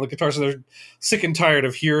like on the guitar. So they're sick and tired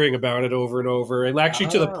of hearing about it over and over. And actually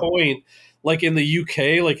to the point, like in the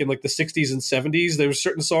UK, like in like the 60s and 70s, there were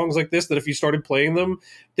certain songs like this that if you started playing them,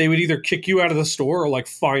 they would either kick you out of the store or like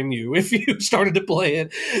fine you if you started to play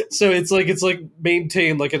it. So it's like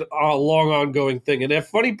maintained like a long ongoing thing. And the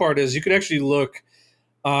funny part is you can actually look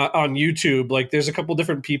on YouTube. Like there's a couple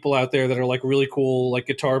different people out there that are like really cool, like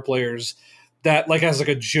guitar players that like as like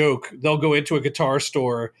a joke, they'll go into a guitar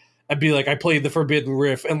store and be like, I played the forbidden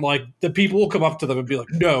riff. And like the people will come up to them and be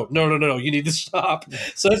like, no, you need to stop.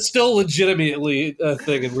 So that's still legitimately a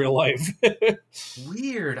thing in real life.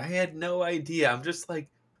 Weird. I had no idea. I'm just like,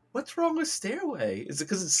 what's wrong with Stairway? Is it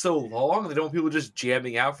because it's so long? They don't want people just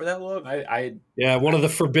jamming out for that long? Yeah, one of the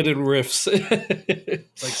forbidden riffs.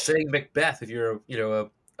 It's like saying Macbeth if you're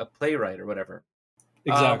a playwright or whatever.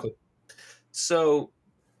 Exactly. So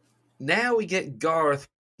now we get Garth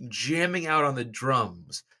jamming out on the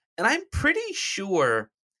drums, and I'm pretty sure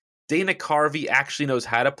Dana Carvey actually knows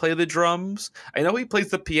how to play the drums. I know he plays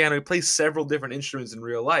the piano. He plays several different instruments in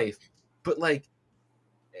real life, but like,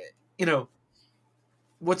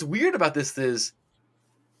 what's weird about this is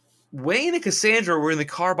Wayne and Cassandra were in the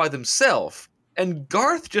car by themselves, and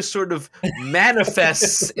Garth just sort of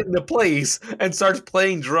manifests in the place and starts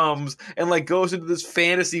playing drums and like goes into this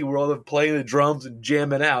fantasy world of playing the drums and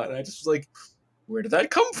jamming out. And I just was like, where did that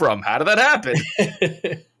come from? How did that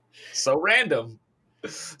happen? So random.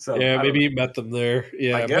 So yeah, maybe he met them there.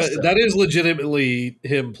 Yeah, but so. That is legitimately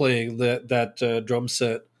him playing that drum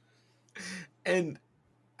set. And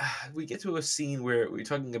we get to a scene where we're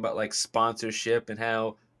talking about like sponsorship and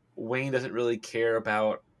how Wayne doesn't really care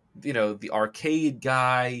about the arcade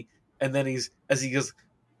guy, and then he goes,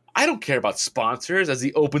 I don't care about sponsors, as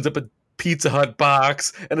he opens up a Pizza Hut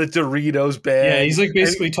box and a Doritos bag. Yeah, he's like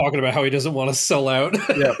basically talking about how he doesn't want to sell out.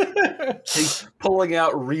 Yeah. He's pulling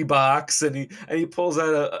out Reeboks, and he pulls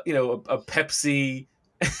out a Pepsi.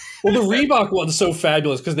 Well, the Reebok one's so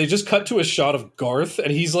fabulous because they just cut to a shot of Garth,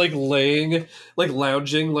 and he's like laying, like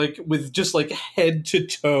lounging, like with just like head to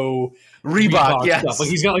toe Reebok yes. stuff. Like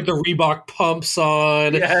he's got like the Reebok pumps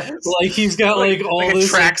on. Yes. Like he's got like all like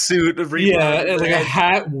this tracksuit of Reebok. Yeah, and like a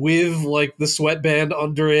hat with like the sweatband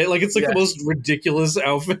under it. Like it's like the most ridiculous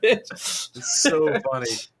outfit. It's so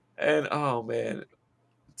funny. And oh man,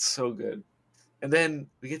 it's so good. And then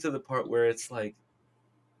we get to the part where it's like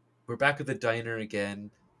we're back at the diner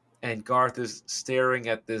again, and Garth is staring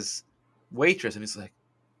at this waitress, and he's like,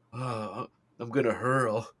 "Oh, I'm gonna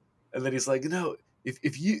hurl." And then he's like, "No,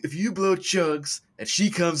 if you blow chugs and she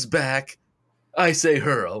comes back, I say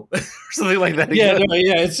hurl," or something like that. Yeah, no,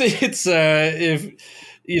 yeah. It's if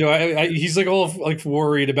he's like all like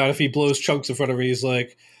worried about if he blows chunks in front of her. He's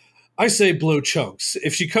like, I say blow chunks.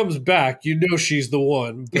 If she comes back, she's the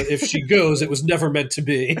one. But if she goes, it was never meant to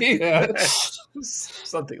be. Yeah.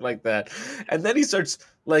 Something like that. And then he starts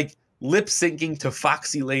like lip syncing to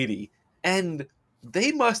Foxy Lady. And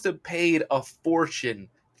they must have paid a fortune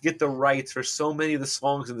to get the rights for so many of the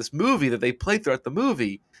songs in this movie that they play throughout the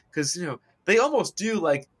movie. Because, they almost do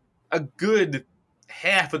like a good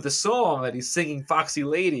half of the song that he's singing Foxy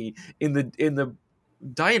Lady in the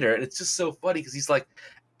diner. And it's just so funny because he's like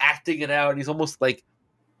acting it out, and he's almost like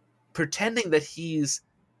pretending that he's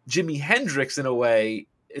Jimi Hendrix in a way.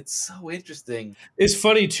 It's so interesting. It's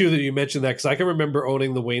funny too that you mentioned that, because I can remember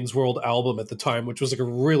owning the Wayne's World album at the time, which was like a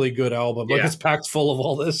really good album. Like it's packed full of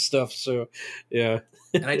all this stuff. So yeah.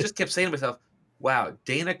 And I just kept saying to myself, wow,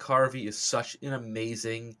 Dana Carvey is such an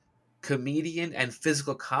amazing comedian and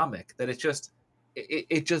physical comic that it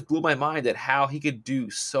just blew my mind at how he could do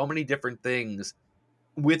so many different things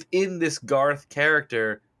within this Garth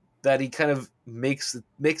character, that he kind of makes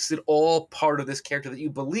it all part of this character, that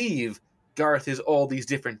you believe Garth is all these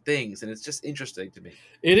different things. And it's just interesting to me.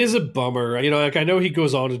 It is a bummer. Like I know he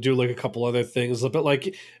goes on to do like a couple other things, but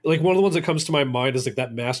like one of the ones that comes to my mind is like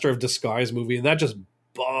that Master of Disguise movie, and that just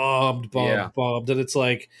bombed. And it's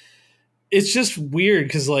like, it's just weird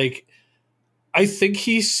because like I think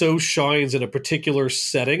he so shines in a particular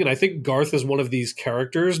setting, and I think Garth is one of these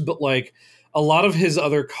characters, but like a lot of his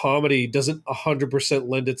other comedy doesn't 100%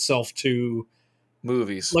 lend itself to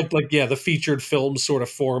movies. Like the featured film sort of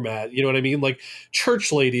format. You know what I mean? Like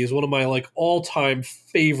Church Lady is one of my like all-time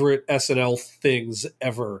favorite SNL things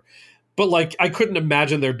ever. But like I couldn't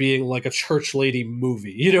imagine there being like a Church Lady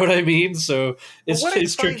movie. You know what I mean? So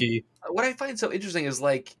it's tricky. What I find so interesting is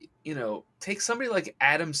like, take somebody like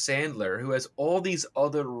Adam Sandler, who has all these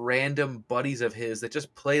other random buddies of his that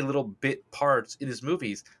just play little bit parts in his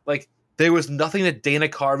movies. Like, there was nothing that Dana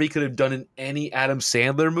Carvey could have done in any Adam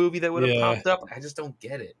Sandler movie that would have popped up. I just don't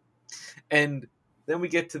get it. And then we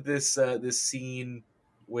get to this scene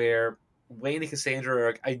where Wayne and Cassandra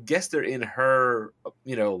are, I guess they're in her,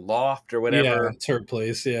 loft or whatever. Yeah, it's her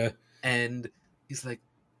place, yeah. And he's like,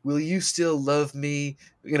 will you still love me?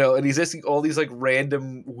 And he's asking all these like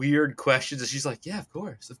random weird questions. And she's like, yeah, of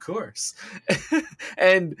course.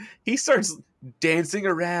 And he starts dancing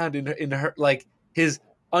around in her, like his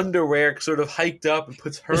underwear sort of hiked up, and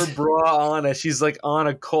puts her bra on as she's like on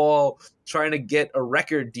a call trying to get a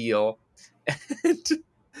record deal. And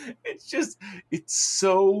it's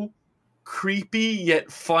so creepy yet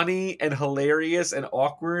funny and hilarious and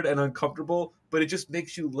awkward and uncomfortable, but it just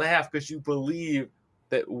makes you laugh because you believe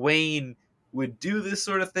that Wayne would do this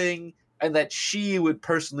sort of thing. and that she would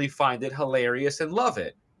personally find it hilarious and love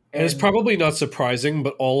it. And it's probably not surprising,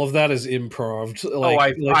 but all of that is improv.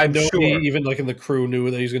 I'm nobody, sure. even like in the crew,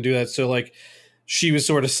 knew that he was going to do that. So like, she was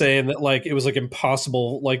sort of saying that like it was like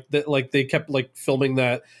impossible, like that, like they kept like filming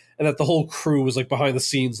that, and that the whole crew was like behind the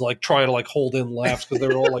scenes, like trying to like hold in laughs because they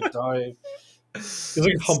were all like dying. He's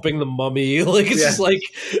like humping the mummy, like it's just like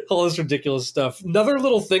all this ridiculous stuff. Another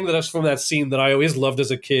little thing that's from that scene that I always loved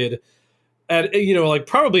as a kid. At, you know, like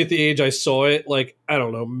probably at the age I saw it, like, I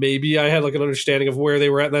don't know, maybe I had like an understanding of where they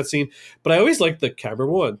were at in that scene, but I always liked the camera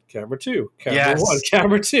 1, camera 2, camera 1,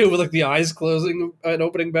 camera 2 with like the eyes closing and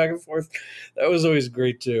opening back and forth. That was always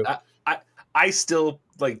great too. I still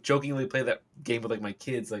like jokingly play that game with like my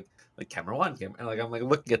kids, like camera 1, and like I'm like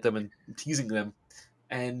looking at them and teasing them,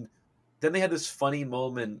 and then they had this funny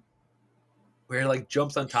moment where like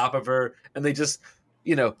jumps on top of her and they just,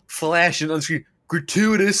 you know, flash and on screen.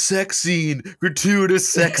 Gratuitous sex scene.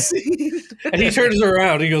 And he turns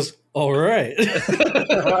around. He goes, all right.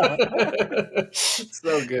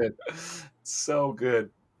 So good. So good.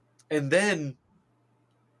 And then,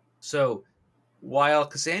 so while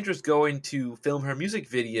Cassandra's going to film her music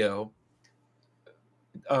video,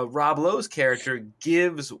 Rob Lowe's character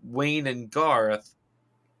gives Wayne and Garth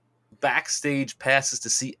backstage passes to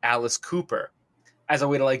see Alice Cooper as a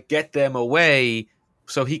way to like get them away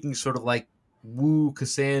so he can sort of like woo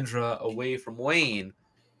Cassandra away from Wayne.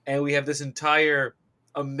 And we have this entire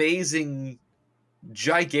amazing,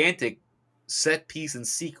 gigantic set piece and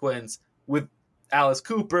sequence with Alice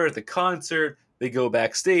Cooper at the concert. They go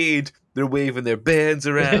backstage, they're waving their bands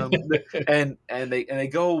around, and they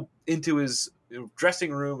go into his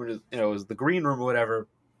dressing room, or his, you know, the green room or whatever,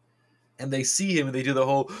 and they see him and they do the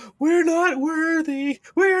whole we're not worthy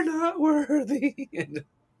and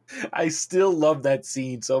I still love that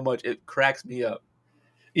scene so much. It cracks me up.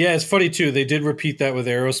 Yeah, it's funny too. They did repeat that with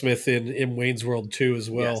Aerosmith in Wayne's World 2 as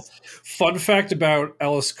well. Yes. Fun fact about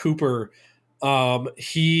Alice Cooper,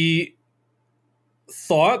 he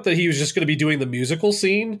thought that he was just going to be doing the musical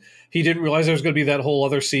scene. He didn't realize there was going to be that whole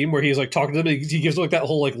other scene where he's like talking to them. He gives like that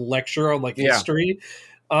whole like lecture on like history.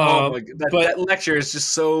 Oh my God, that lecture is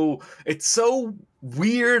just it's so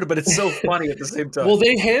weird, but it's so funny at the same time. Well,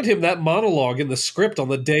 they hand him that monologue in the script on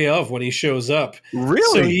the day of when he shows up. Really?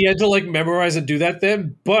 So he had to like memorize and do that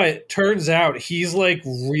then. But turns out he's like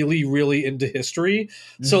really, really into history.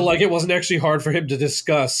 Mm-hmm. So like it wasn't actually hard for him to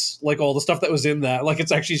discuss like all the stuff that was in that. Like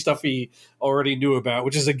it's actually stuff he already knew about,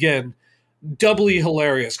 which is again doubly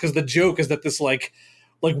hilarious because the joke is that this like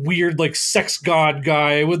weird like sex god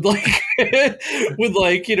guy would like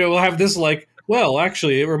you know have this like, well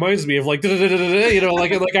actually it reminds me of like you know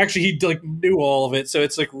like actually he like knew all of it, so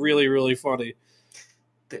it's like really, really funny.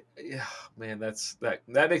 Yeah, man,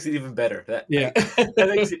 that makes it even better. That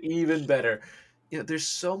makes it even better. You know, there's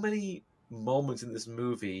so many moments in this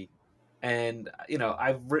movie, and you know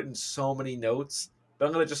I've written so many notes, but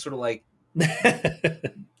I'm gonna just sort of like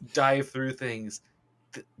dive through things.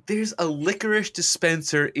 There's a licorice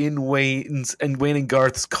dispenser in Wayne and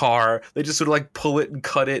Garth's car. They just sort of like pull it and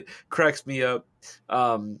cut it. Cracks me up.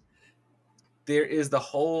 There is the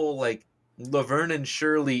whole like Laverne and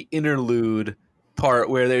Shirley interlude part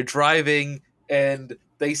where they're driving and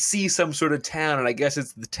they see some sort of town, and I guess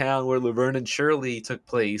it's the town where Laverne and Shirley took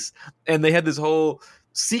place. And they had this whole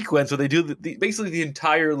sequence where they do basically the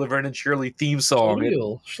entire Laverne and Shirley theme song.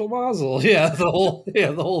 Real Schlemazel. Yeah, the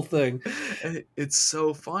whole thing. And it's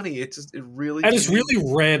so funny. It really and it's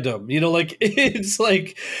really random. You know, like it's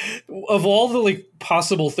like of all the like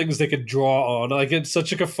possible things they could draw on, like it's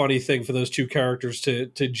such like a funny thing for those two characters to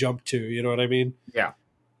jump to. You know what I mean? Yeah,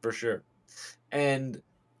 for sure. And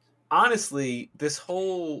honestly, this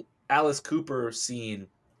whole Alice Cooper scene,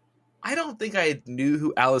 I don't think I knew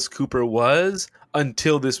who Alice Cooper was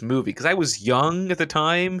until this movie, because I was young at the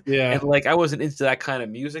time, and like I wasn't into that kind of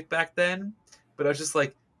music back then. But I was just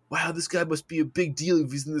like, wow, this guy must be a big deal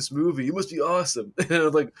if he's in this movie. He must be awesome.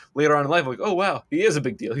 And like later on in life, I'm like, oh wow, he is a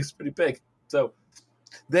big deal. He's pretty big. So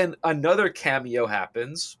then another cameo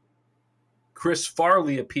happens. Chris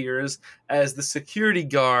Farley appears as the security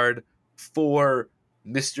guard for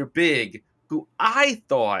Mr. Big, who I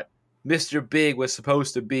thought Mr. Big was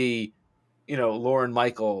supposed to be, you know, Lorne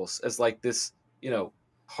Michaels as like this, you know,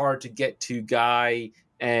 hard to get to guy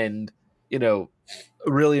and, you know,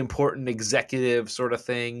 a really important executive sort of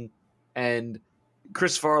thing. And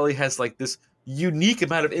Chris Farley has like this unique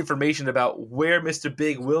amount of information about where Mr.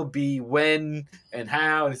 Big will be, when and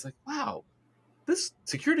how. And it's like, wow, this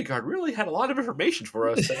security guard really had a lot of information for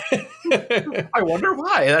us. I wonder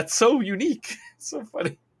why. That's so unique. It's so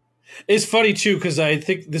funny. It's funny too because I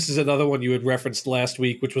think this is another one you had referenced last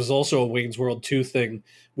week, which was also a Wayne's World 2 thing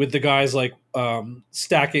with the guys like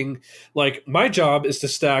stacking. Like, my job is to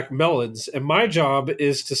stack melons, and my job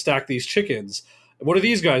is to stack these chickens. What do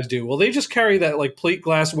these guys do? Well, they just carry that like plate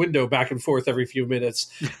glass window back and forth every few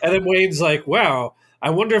minutes, and then Wayne's like, "Wow,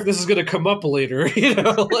 I wonder if this is going to come up later."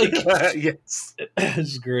 Like yes,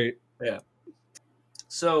 it's great. Yeah.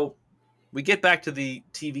 So we get back to the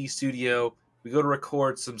TV studio. We go to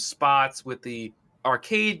record some spots with the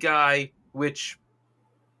arcade guy, which,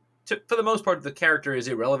 for the most part, the character is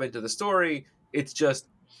irrelevant to the story. It's just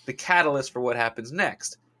the catalyst for what happens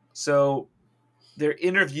next. So they're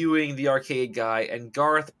interviewing the arcade guy, and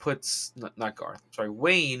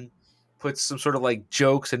Wayne puts some sort of like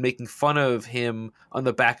jokes and making fun of him on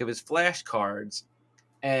the back of his flashcards,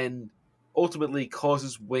 and ultimately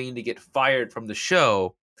causes Wayne to get fired from the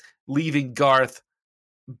show, leaving Garth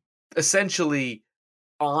essentially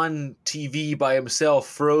on TV by himself,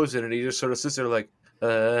 frozen, and he just sort of sits there like,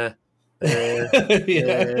 and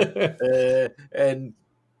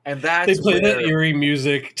that's they play that eerie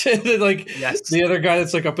music. Like, yes. The other guy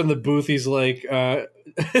that's like up in the booth, he's like,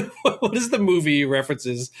 what is the movie he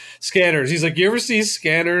references? Scanners. He's like, you ever see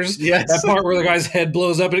Scanners? Yes. That part where the guy's head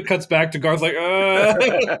blows up and it cuts back to Garth like,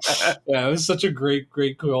 Yeah, it was such a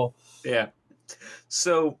great call. Yeah.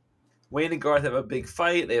 So Wayne and Garth have a big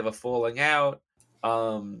fight. They have a falling out.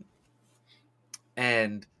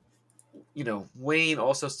 And, Wayne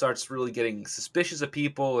also starts really getting suspicious of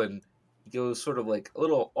people, and he goes sort of like a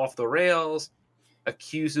little off the rails,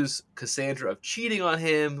 accuses Cassandra of cheating on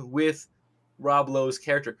him with Rob Lowe's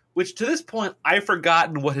character, which to this point, I've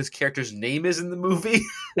forgotten what his character's name is in the movie.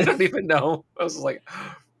 I don't even know. I was like,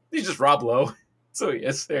 he's just Rob Lowe. So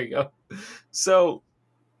yes, there you go. So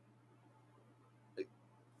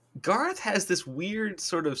Garth has this weird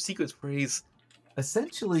sort of sequence where he's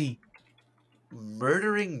essentially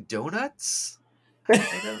murdering donuts.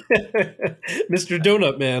 Mr.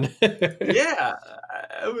 Donut Man. Yeah,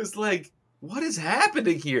 I was like, what is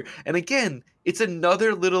happening here? And again, it's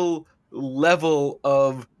another little level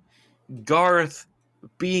of Garth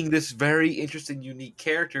being this very interesting, unique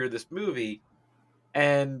character in this movie.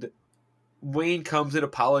 And Wayne comes and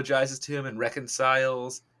apologizes to him and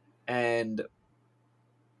reconciles. And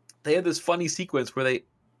they have this funny sequence where they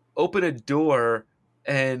open a door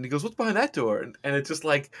and he goes, what's behind that door? And it's just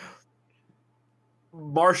like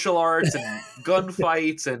martial arts and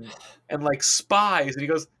gunfights and like spies. And he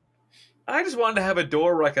goes, I just wanted to have a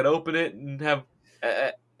door where I could open it and have...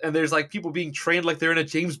 and there's like people being trained like they're in a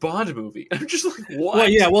James Bond movie. I'm just like, what? Well,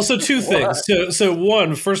 yeah. Well, so two things. So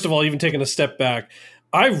one, first of all, even taking a step back,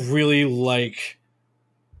 I really like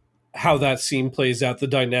how that scene plays out, the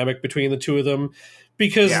dynamic between the two of them,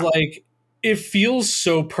 because like it feels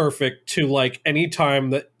so perfect to like any time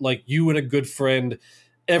that like you and a good friend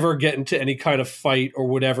ever get into any kind of fight or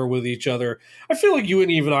whatever with each other. I feel like you and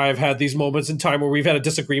Eve and I have had these moments in time where we've had a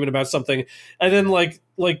disagreement about something, and then like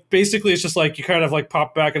basically it's just like you kind of like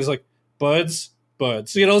pop back and it's like buds.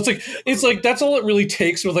 It's like that's all it really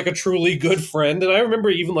takes with like a truly good friend. And I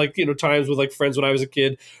remember even like times with like friends when I was a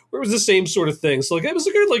kid where it was the same sort of thing. So like it was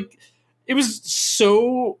a good it was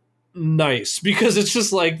so nice because it's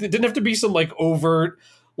just like it didn't have to be some like overt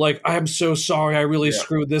like I'm so sorry I really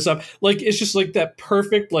screwed this up. Like it's just like that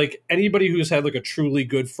perfect like anybody who's had like a truly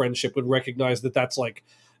good friendship would recognize that that's like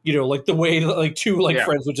like the way that like two like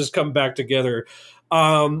friends would just come back together.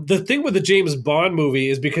 The thing with the James Bond movie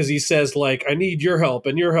is because he says like I need your help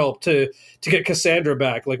and your help to get Cassandra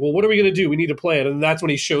back. Like, well, what are we gonna do? We need a plan, and that's when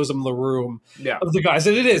he shows them the room of the guys.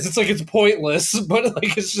 And it's like it's pointless, but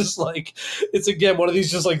like it's just like it's again one of these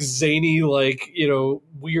just like zany like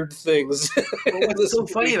weird things. Well, what's so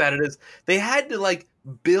funny about it is they had to like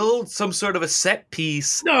build some sort of a set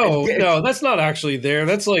piece. No, that's not actually there.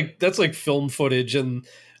 That's like film footage, and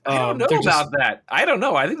I don't know about that. I don't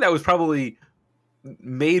know. I think that was probably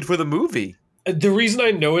made for the movie. The reason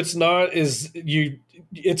I know it's not is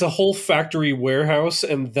it's a whole factory warehouse,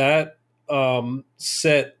 and that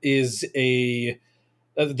set is the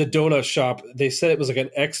donut shop. They said it was like an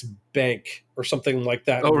ex-bank or something like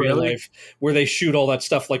that in real life, where they shoot all that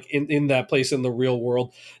stuff like in that place in the real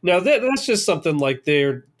world. Now that's just something like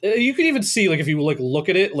you can even see like if you like look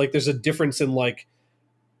at it, like there's a difference in like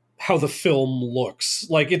how the film looks.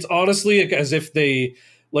 Like it's honestly like, as if they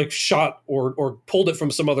like shot or pulled it from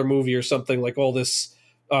some other movie or something, like all this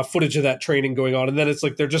footage of that training going on. And then it's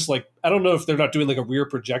like, they're just like, I don't know if they're not doing like a rear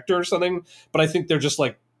projector or something, but I think they're just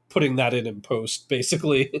like putting that in post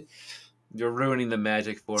basically. You're ruining the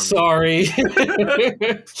magic for me. Sorry.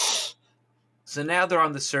 So now they're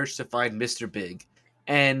on the search to find Mr. Big,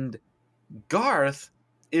 and Garth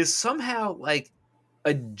is somehow like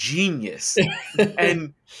a genius,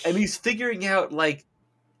 and he's figuring out like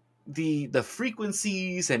the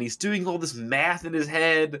frequencies, and he's doing all this math in his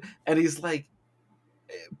head, and he's like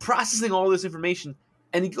processing all this information,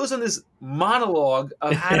 and he goes on this monologue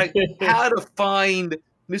of how to find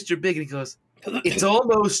Mr. Big, and he goes, it's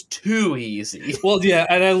almost too easy. Well, yeah,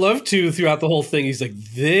 and I love too throughout the whole thing. He's like,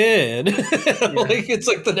 then, like it's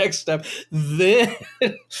like the next step. Then,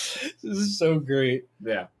 this is so great.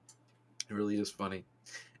 Yeah, it really is funny.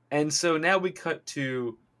 And so now we cut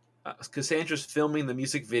to Cassandra's filming the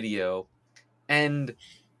music video, and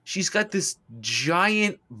she's got this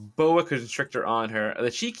giant boa constrictor on her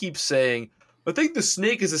that she keeps saying, I think the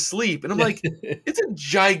snake is asleep. And I'm like, it's a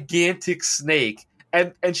gigantic snake.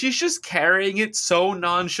 And she's just carrying it so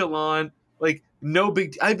nonchalant, like no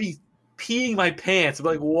big. I'd be peeing my pants. I'm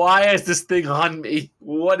like, why is this thing on me?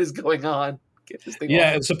 What is going on? Get this thing off.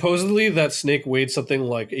 And supposedly that snake weighed something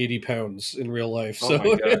like 80 pounds in real life. So,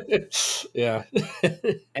 my God. Yeah.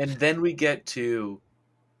 And then we get to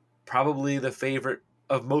probably the favorite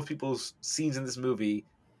of most people's scenes in this movie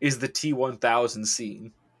is the T-1000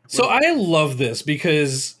 scene. So I love this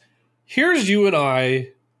because here's you and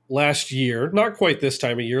I last year, not quite this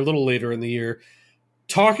time of year, a little later in the year,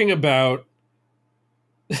 talking about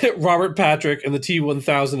Robert Patrick and the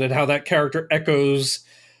T-1000 and how that character echoes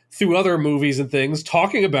through other movies and things,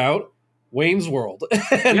 talking about Wayne's World.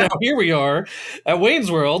 And now here we are at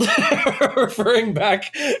Wayne's World referring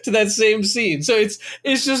back to that same scene. So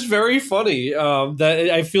it's just very funny that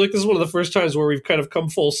I feel like this is one of the first times where we've kind of come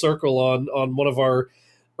full circle on one of our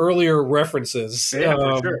earlier references. Yeah,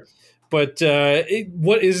 for sure. But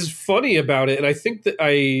what is funny about it, and I think that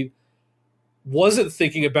I wasn't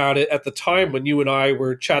thinking about it at the time when you and I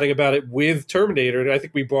were chatting about it with Terminator, and I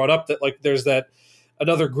think we brought up that like there's that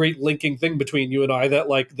another great linking thing between you and I, that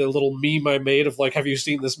like the little meme I made of like, have you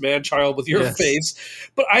seen this man child with your face?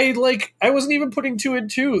 But I wasn't even putting two and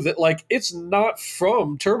two that like it's not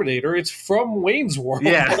from Terminator, it's from Wayne's World.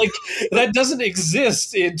 Yeah. Like that doesn't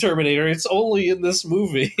exist in Terminator. It's only in this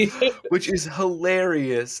movie. Which is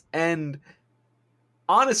hilarious. And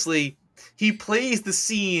honestly, he plays the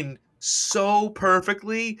scene so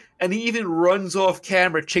perfectly, and he even runs off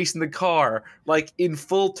camera chasing the car like in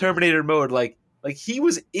full Terminator mode, like he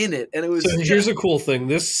was in it. And it was. So here's a cool thing: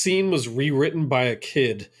 this scene was rewritten by a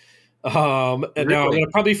kid, and really? now I'm going to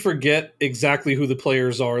probably forget exactly who the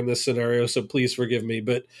players are in this scenario, so please forgive me.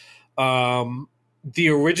 But the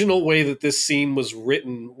original way that this scene was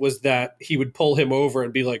written was that he would pull him over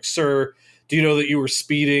and be like, "Sir, do you know that you were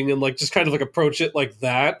speeding?" and like just kind of like approach it like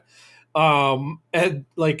that. And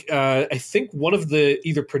like I think one of the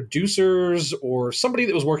either producers or somebody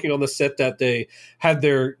that was working on the set that day had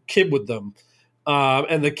their kid with them.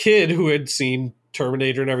 And the kid who had seen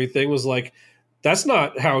Terminator and everything was like, that's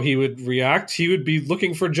not how he would react. He would be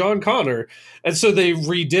looking for John Connor. And so they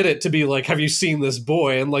redid it to be like, have you seen this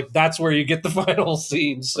boy? And like, that's where you get the final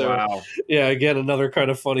scene. So wow. Yeah, again, another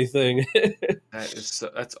kind of funny thing.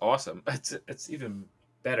 That's awesome. It's even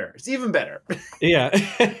better. It's even better. Yeah.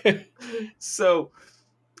 So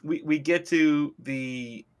we get to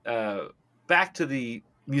the back to the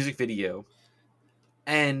music video,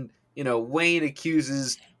 and Wayne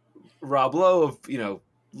accuses Rob Lowe of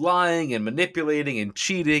lying and manipulating and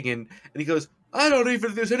cheating, and he goes, I don't even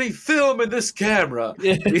think there's any film in this camera.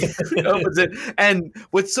 He opens it, and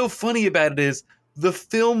what's so funny about it is the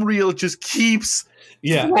film reel just keeps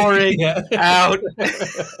pouring out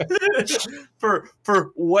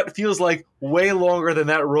for what feels like way longer than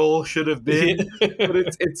that roll should have been.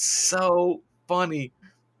 But it's so funny.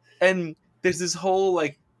 And there's this whole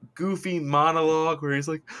like goofy monologue where he's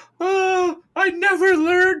like, oh, I never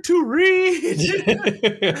learned to read.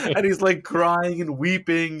 And he's like crying and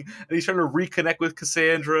weeping, and he's trying to reconnect with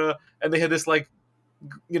Cassandra, and they had this like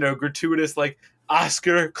gratuitous like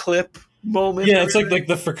Oscar clip moment. Yeah, it's like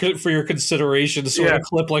the for your consideration sort of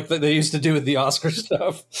clip like that they used to do with the Oscar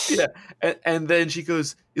stuff. Yeah, and then she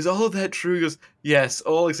goes, is all of that true? He goes, yes,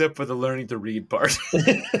 all except for the learning to read part.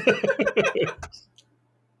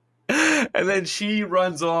 And then she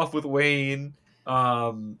runs off with Wayne.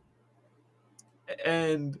 And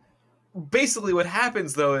basically what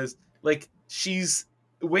happens though is like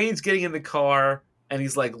Wayne's getting in the car, and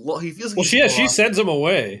he's like, he feels like she sends him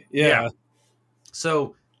away. Yeah.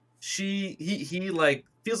 So he like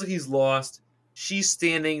feels like he's lost. She's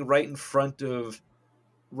standing right in front of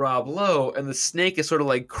Rob Lowe, and the snake is sort of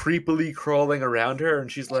like creepily crawling around her, and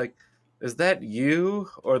she's like, is that you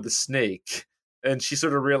or the snake? And she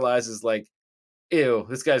sort of realizes like, ew,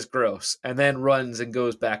 this guy's gross, and then runs and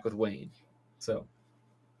goes back with Wayne. So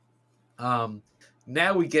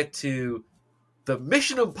now we get to the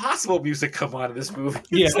Mission Impossible music come on in this movie.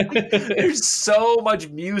 Yeah. There's so much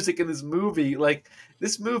music in this movie. Like,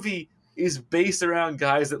 this movie is based around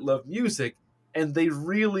guys that love music, and they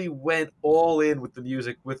really went all in with the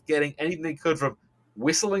music, with getting anything they could, from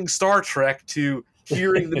whistling Star Trek to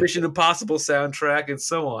hearing the Mission Impossible soundtrack and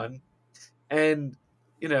so on. And,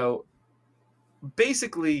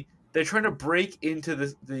 basically, they're trying to break into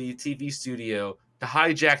the TV studio to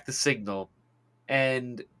hijack the signal,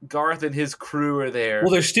 and Garth and his crew are there.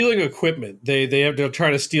 Well, they're stealing equipment. They have to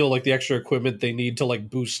try to steal like the extra equipment they need to like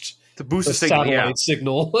boost the signal, satellite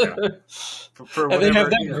signal. Yeah. For And they have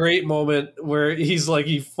that whatever, great moment where he's like,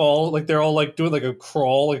 they're all like doing like a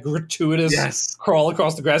crawl, like gratuitous Yes. crawl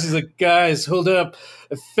across the grass. He's like, guys, hold up,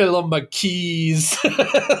 I fell on my keys.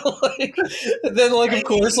 And then like, of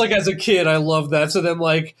course, like as a kid, I love that. So then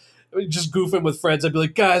like, just goofing with friends, I'd be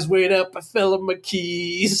like, guys, wait up, I fell on my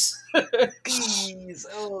keys. Keys.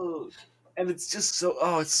 Oh. And it's just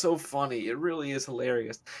it's so funny. It really is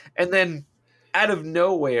hilarious. And then out of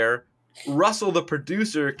nowhere, Russell, the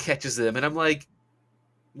producer, catches him, and I'm like,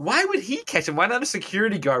 why would he catch him? Why not a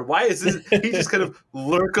security guard? Why is he just kind of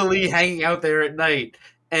lurkily hanging out there at night?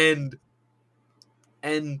 And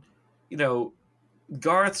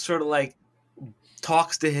Garth sort of like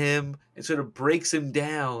talks to him and sort of breaks him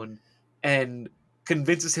down and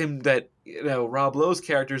convinces him that Rob Lowe's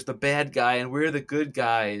character is the bad guy and we're the good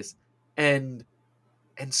guys, and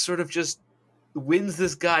sort of just wins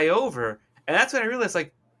this guy over. And that's when I realized,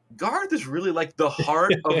 like, Garth is really like the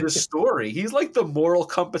heart of the story. He's like the moral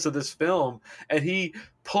compass of this film, and he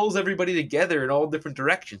pulls everybody together in all different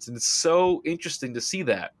directions. And it's so interesting to see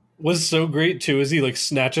that. Was so great too, is he like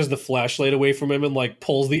snatches the flashlight away from him and like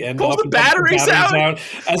pulls the end off the and dumps batteries out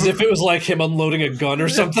as if it was like him unloading a gun or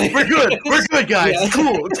something. We're good, guys. Yeah. It's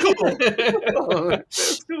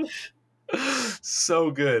cool.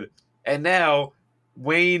 So good. And now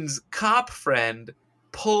Wayne's cop friend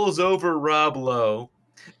pulls over Rob Lowe,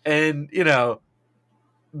 and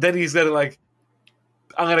then he's gonna like,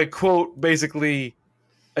 I'm gonna quote basically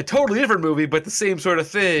a totally different movie, but the same sort of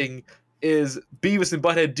thing, is Beavis and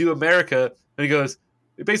Butthead Do America, and he goes,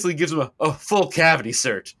 it basically gives him a full cavity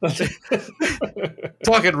search.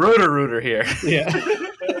 Talking Roto-Rooter here. Yeah.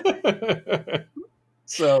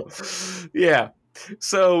 So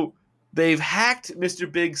they've hacked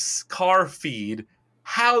Mr. Big's car feed.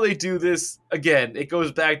 How they do this, again, it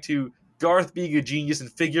goes back to Garth being a genius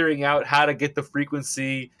and figuring out how to get the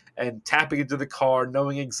frequency and tapping into the car,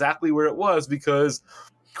 knowing exactly where it was, because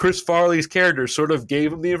Chris Farley's character sort of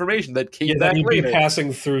gave him the information that came back he'd later. be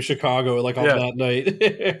passing through Chicago like on that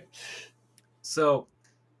night. So,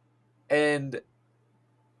 and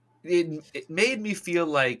it made me feel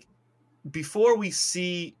like before we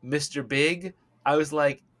see Mr. Big, I was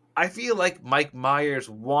like, I feel like Mike Myers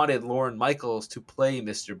wanted Lorne Michaels to play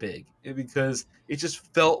Mr. Big, because it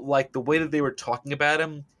just felt like the way that they were talking about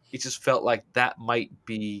him, it just felt like that might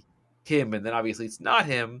be him, and then obviously it's not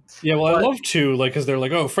him. Yeah, well, I love too, like, because they're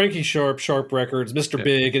like, oh, Frankie Sharp Records, Mr.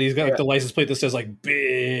 Big, and he's got like the license plate that says like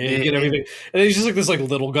big and everything, and he's just like this like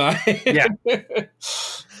little guy. Yeah.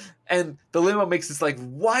 And the limo makes this like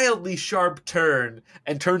wildly sharp turn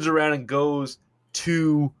and turns around and goes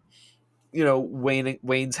to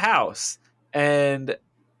Wayne's house. And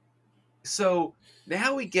so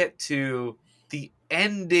now we get to the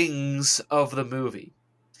endings of the movie,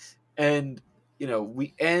 and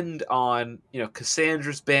we end on,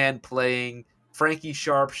 Cassandra's band playing. Frankie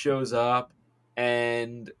Sharp shows up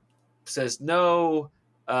and says, no,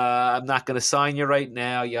 I'm not going to sign you right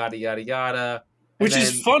now, yada, yada, yada. Which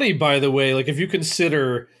is funny, by the way, like if you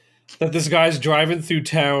consider that this guy's driving through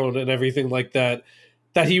town and everything like that,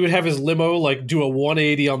 that he would have his limo like do a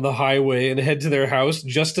 180 on the highway and head to their house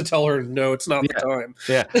just to tell her, no, it's not the time.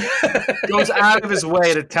 Yeah. Goes out of his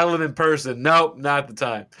way to tell him in person, nope, not the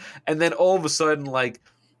time. And then all of a sudden, like,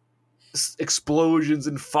 explosions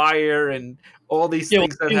and fire and all these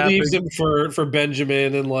things that happen. He leaves him for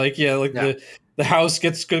Benjamin, and the house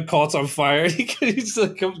gets caught on fire. He just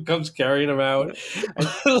like, comes carrying him out.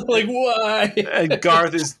 Like, why? And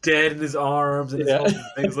Garth is dead in his arms, and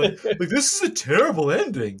things like this is a terrible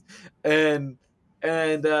ending. And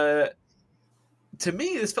to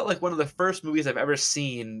me, this felt like one of the first movies I've ever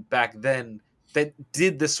seen back then that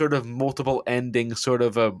did this sort of multiple ending, sort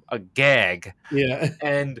of a gag. Yeah.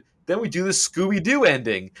 And then we do the Scooby-Doo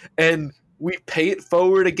ending, and we pay it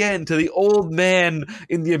forward again to the old man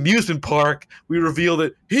in the amusement park. We reveal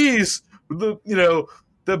that he's the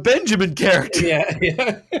the Benjamin character. Yeah,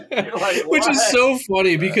 yeah. Like, Which is what? so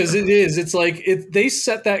funny because it's like they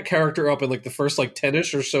set that character up in like the first like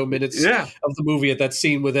 10ish or so minutes Yeah. of the movie at that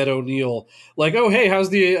scene with Ed O'Neill. Like, oh, hey, how's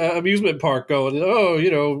the amusement park going?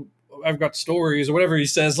 Oh, I've got stories or whatever he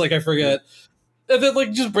says. Like, I forget. And then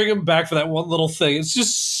like just bring him back for that one little thing. It's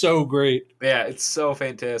just so great. Yeah, it's so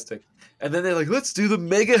fantastic. And then they're like, let's do the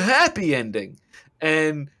mega happy ending.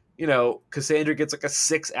 And, Cassandra gets like a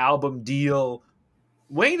 6-album deal.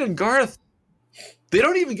 Wayne and Garth, they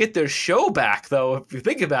don't even get their show back, though, if you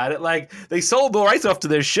think about it. Like, they sold the rights off to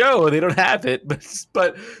their show, and they don't have it.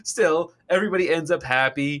 But still, everybody ends up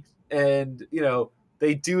happy. And,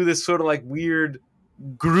 they do this sort of like weird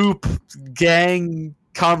group gang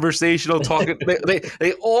conversational talking.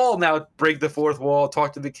 they all now break the fourth wall,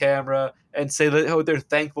 talk to the camera, and say that how they're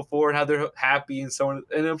thankful for and how they're happy and so on.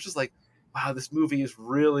 And I'm just like, wow, this movie is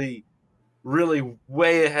really, really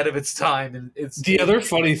way ahead of its time. And it's the other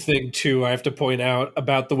funny thing too, I have to point out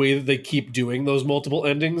about the way that they keep doing those multiple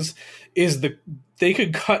endings is they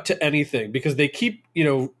could cut to anything because they keep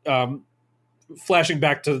flashing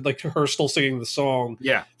back to like her still singing the song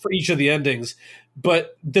for each of the endings.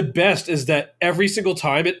 But the best is that every single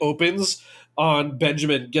time it opens on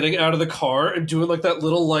Benjamin getting out of the car and doing like that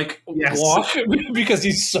little like walk because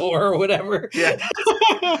he's sore or whatever. Yeah.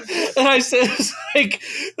 And I said,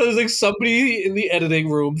 there's like somebody in the editing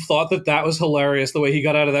room thought that was hilarious the way he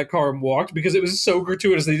got out of that car and walked because it was so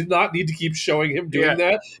gratuitous. They did not need to keep showing him doing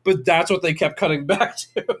that, but that's what they kept cutting back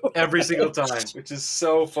to every single time, which is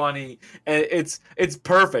so funny. And it's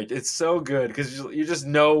perfect. It's so good because you just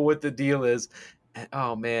know what the deal is. And,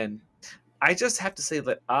 oh man, I just have to say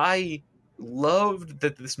that I loved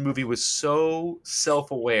that this movie was so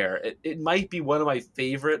self-aware. It might be one of my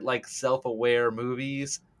favorite like self-aware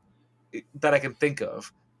movies that I can think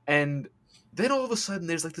of. And then all of a sudden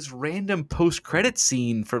there's like this random post-credit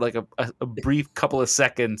scene for like a brief couple of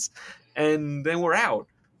seconds, and then we're out.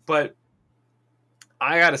 But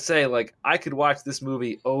I gotta say, like, I could watch this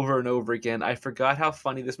movie over and over again. I forgot how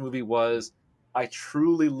funny this movie was. I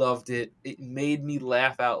truly loved it. It made me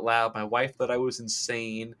laugh out loud. My wife thought I was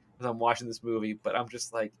insane as I'm watching this movie, but I'm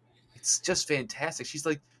just like, it's just fantastic. She's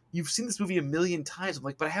like, you've seen this movie a million times. I'm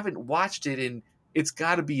like, but I haven't watched it in, it's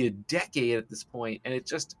got to be a decade at this point. And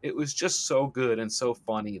it was just so good and so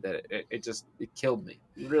funny that it killed me.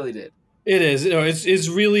 It really did. It is. It's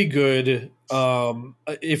really good.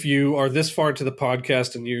 If you are this far into the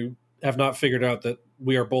podcast and you have not figured out that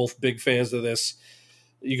we are both big fans of this,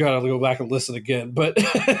 you got to go back and listen again. But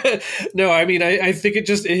no, I mean, I think it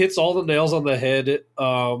hits all the nails on the head.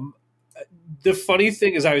 The funny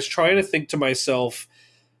thing is I was trying to think to myself,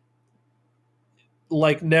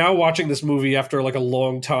 like now watching this movie after like a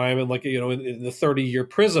long time and like, in the 30-year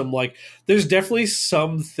prism, like there's definitely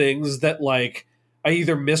some things that like I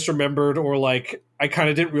either misremembered or like I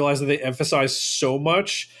kind of didn't realize that they emphasized so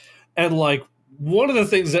much. And like, one of the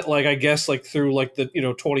things that like I guess like through like the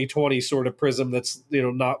 2020 sort of prism that's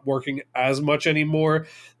not working as much anymore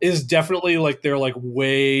is definitely like they're like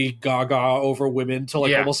way gaga over women to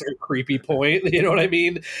like almost like a creepy point, you know what I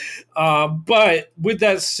mean? But with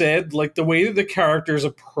that said, like the way that the characters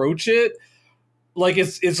approach it, like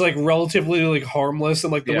it's like relatively like harmless,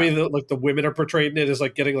 and like the way that like the women are portraying it is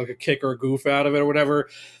like getting like a kick or a goof out of it or whatever.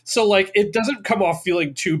 So like it doesn't come off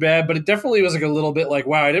feeling too bad, but it definitely was like a little bit like,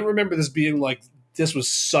 wow, I didn't remember this being like this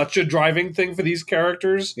was such a driving thing for these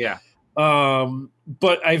characters. Yeah.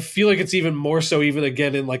 But I feel like it's even more so even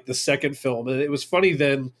again in like the second film. And it was funny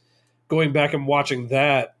then going back and watching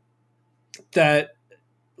that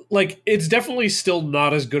like it's definitely still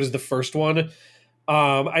not as good as the first one.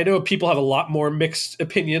 I know people have a lot more mixed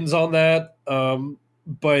opinions on that,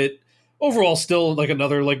 but overall, still like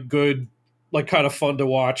another like good, like kind of fun to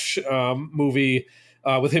watch movie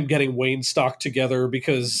with him getting Wayne stock together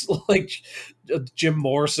because like Jim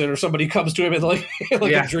Morrison or somebody comes to him in like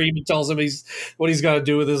a dream and tells him what he's got to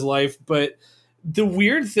do with his life. But the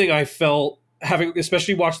weird thing I felt having,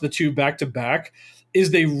 especially watched the two back to back,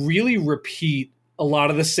 is they really repeat a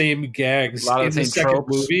lot of the same gags in the second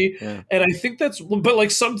movie. Yeah. And I think that's, but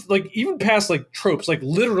like some, like even past like tropes, like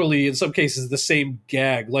literally in some cases the same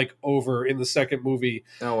gag, like over in the second movie.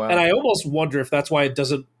 Oh, wow. And I almost wonder if that's why it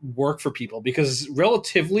doesn't work for people because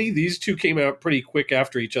relatively these two came out pretty quick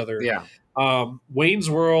after each other. Yeah. Wayne's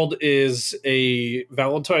World is a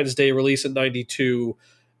Valentine's Day release in 92.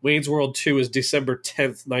 Wayne's World 2 is December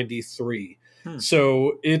 10th, 93.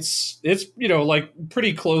 So it's like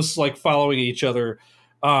pretty close, like following each other.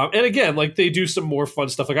 And again, like they do some more fun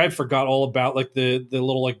stuff. Like I forgot all about like the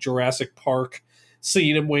little like Jurassic Park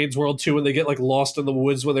scene in Wayne's World 2 when they get like lost in the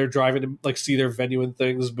woods when they're driving to like see their venue and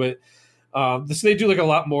things. But They do like a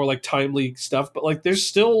lot more like timely stuff, but like there's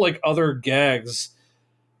still like other gags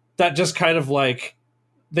that just kind of like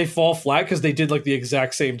they fall flat because they did like the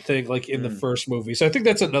exact same thing like in the first movie. So I think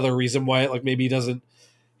that's another reason why it like maybe doesn't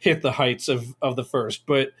hit the heights of the first.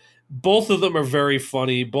 But both of them are very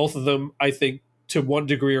funny. Both of them, I think, to one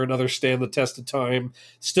degree or another, stand the test of time.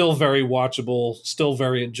 Still very watchable. Still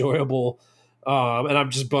very enjoyable. And I'm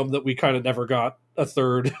just bummed that we kind of never got a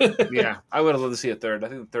third. Yeah, I would have loved to see a third. I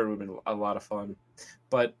think the third would have been a lot of fun.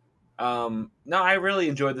 But no, I really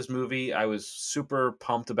enjoyed this movie. I was super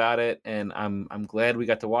pumped about it, and I'm glad we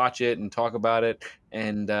got to watch it and talk about it.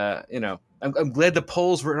 And I'm glad the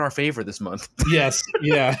polls were in our favor this month. Yes,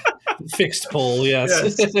 yeah, fixed poll.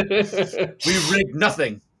 Yes. We rigged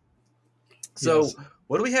nothing. So, Yes.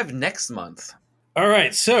 What do we have next month? All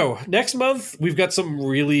right, so next month we've got some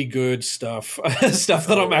really good stuff, stuff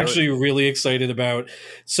that I'm actually really excited about.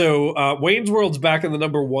 So Wayne's World's back in the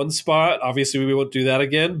number 1 spot. Obviously, we won't do that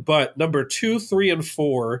again. But number 2, 3, and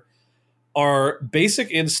 4 are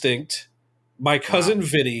Basic Instinct, My Cousin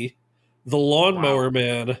Vinny, The Lawnmower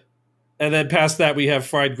Man, and then past that we have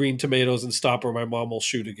Fried Green Tomatoes and Stop or My Mom Will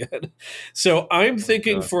Shoot Again. So I'm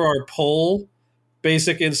thinking for our poll,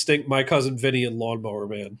 Basic Instinct, My Cousin Vinny, and Lawnmower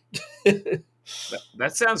Man.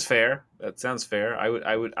 That sounds fair. That sounds fair.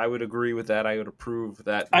 I would agree with that. I would approve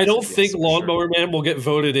that. I don't think Lawnmower Man will get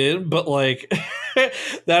voted in, but like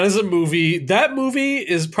that is a movie. That movie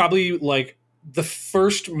is probably like the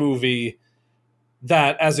first movie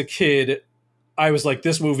that as a kid I was like,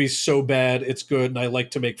 this movie's so bad, it's good, and I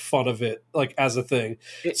like to make fun of it, like as a thing.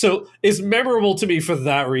 So it's memorable to me for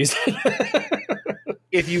that reason.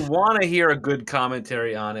 If you want to hear a good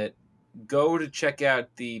commentary on it, go to check out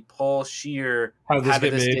the Paul Scheer How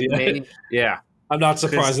Did This Get Made? Yeah. I'm not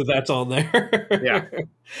surprised that that's on there. Yeah.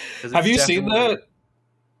 Have you seen that?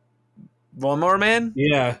 Lawnmower Man?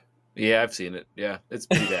 Yeah. Yeah, I've seen it. Yeah, it's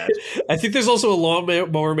pretty bad. I think there's also a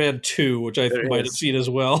Lawnmower Man 2, which I might have seen as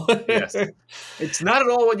well. Yes. It's not at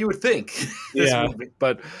all what you would think. This movie.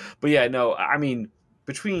 But yeah, no, I mean,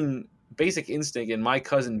 between Basic Instinct and My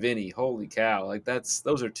Cousin Vinny, holy cow, like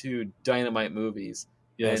those are 2 dynamite movies.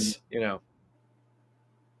 Yes. And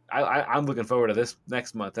I'm looking forward to this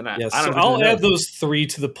next month. And I'll add those 3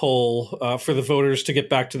 to the poll for the voters to get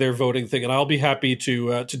back to their voting thing, and I'll be happy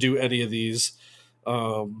to do any of these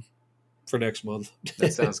for next month.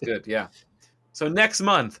 That sounds good. Yeah. So next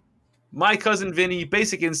month, My Cousin Vinny,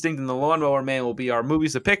 Basic Instinct, and The Lawnmower Man will be our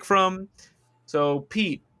movies to pick from. So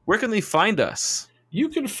Pete, where can they find us? You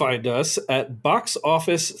can find us at Box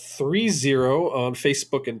Office 30 on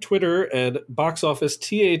Facebook and Twitter, and Box Office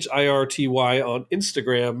THIRTY on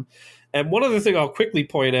Instagram. And one other thing I'll quickly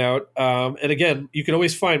point out, and again, you can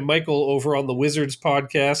always find Michael over on the Wizards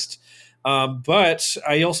podcast, but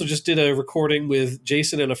I also just did a recording with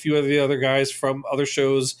Jason and a few of the other guys from other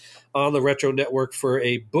shows on the Retro Network for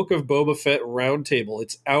a Book of Boba Fett roundtable.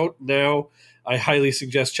 It's out now. I highly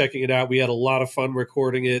suggest checking it out. We had a lot of fun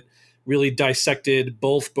recording it. Really dissected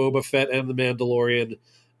both Boba Fett and The Mandalorian.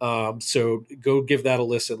 So go give that a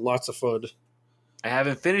listen. Lots of fun. I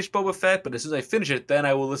haven't finished Boba Fett, but as soon as I finish it, then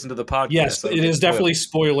I will listen to the podcast. Yes, it is definitely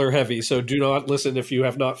spoiler heavy, so do not listen if you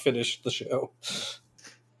have not finished the show.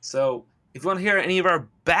 So if you want to hear any of our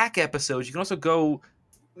back episodes, you can also go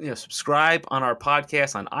subscribe on our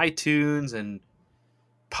podcast on iTunes and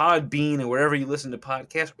Podbean and wherever you listen to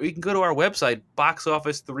podcasts, or you can go to our website,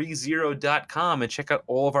 boxoffice30.com, and check out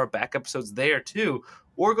all of our back episodes there too.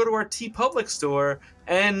 Or go to our TeePublic store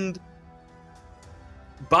and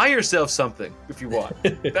buy yourself something if you want.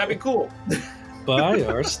 That'd be cool. Buy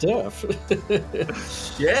our stuff.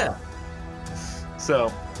 Yeah.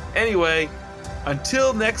 So, anyway,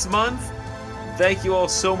 until next month, thank you all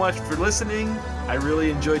so much for listening. I really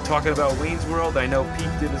enjoyed talking about Wayne's World. I know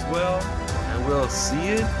Pete did as well. And we'll see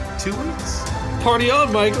you in 2 weeks. Party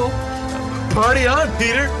on, Michael. Party on,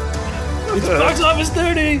 Peter. It's Box Office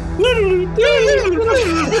 30.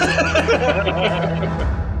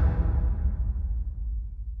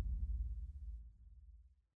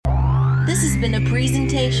 This has been a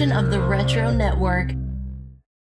presentation of the Retro Network.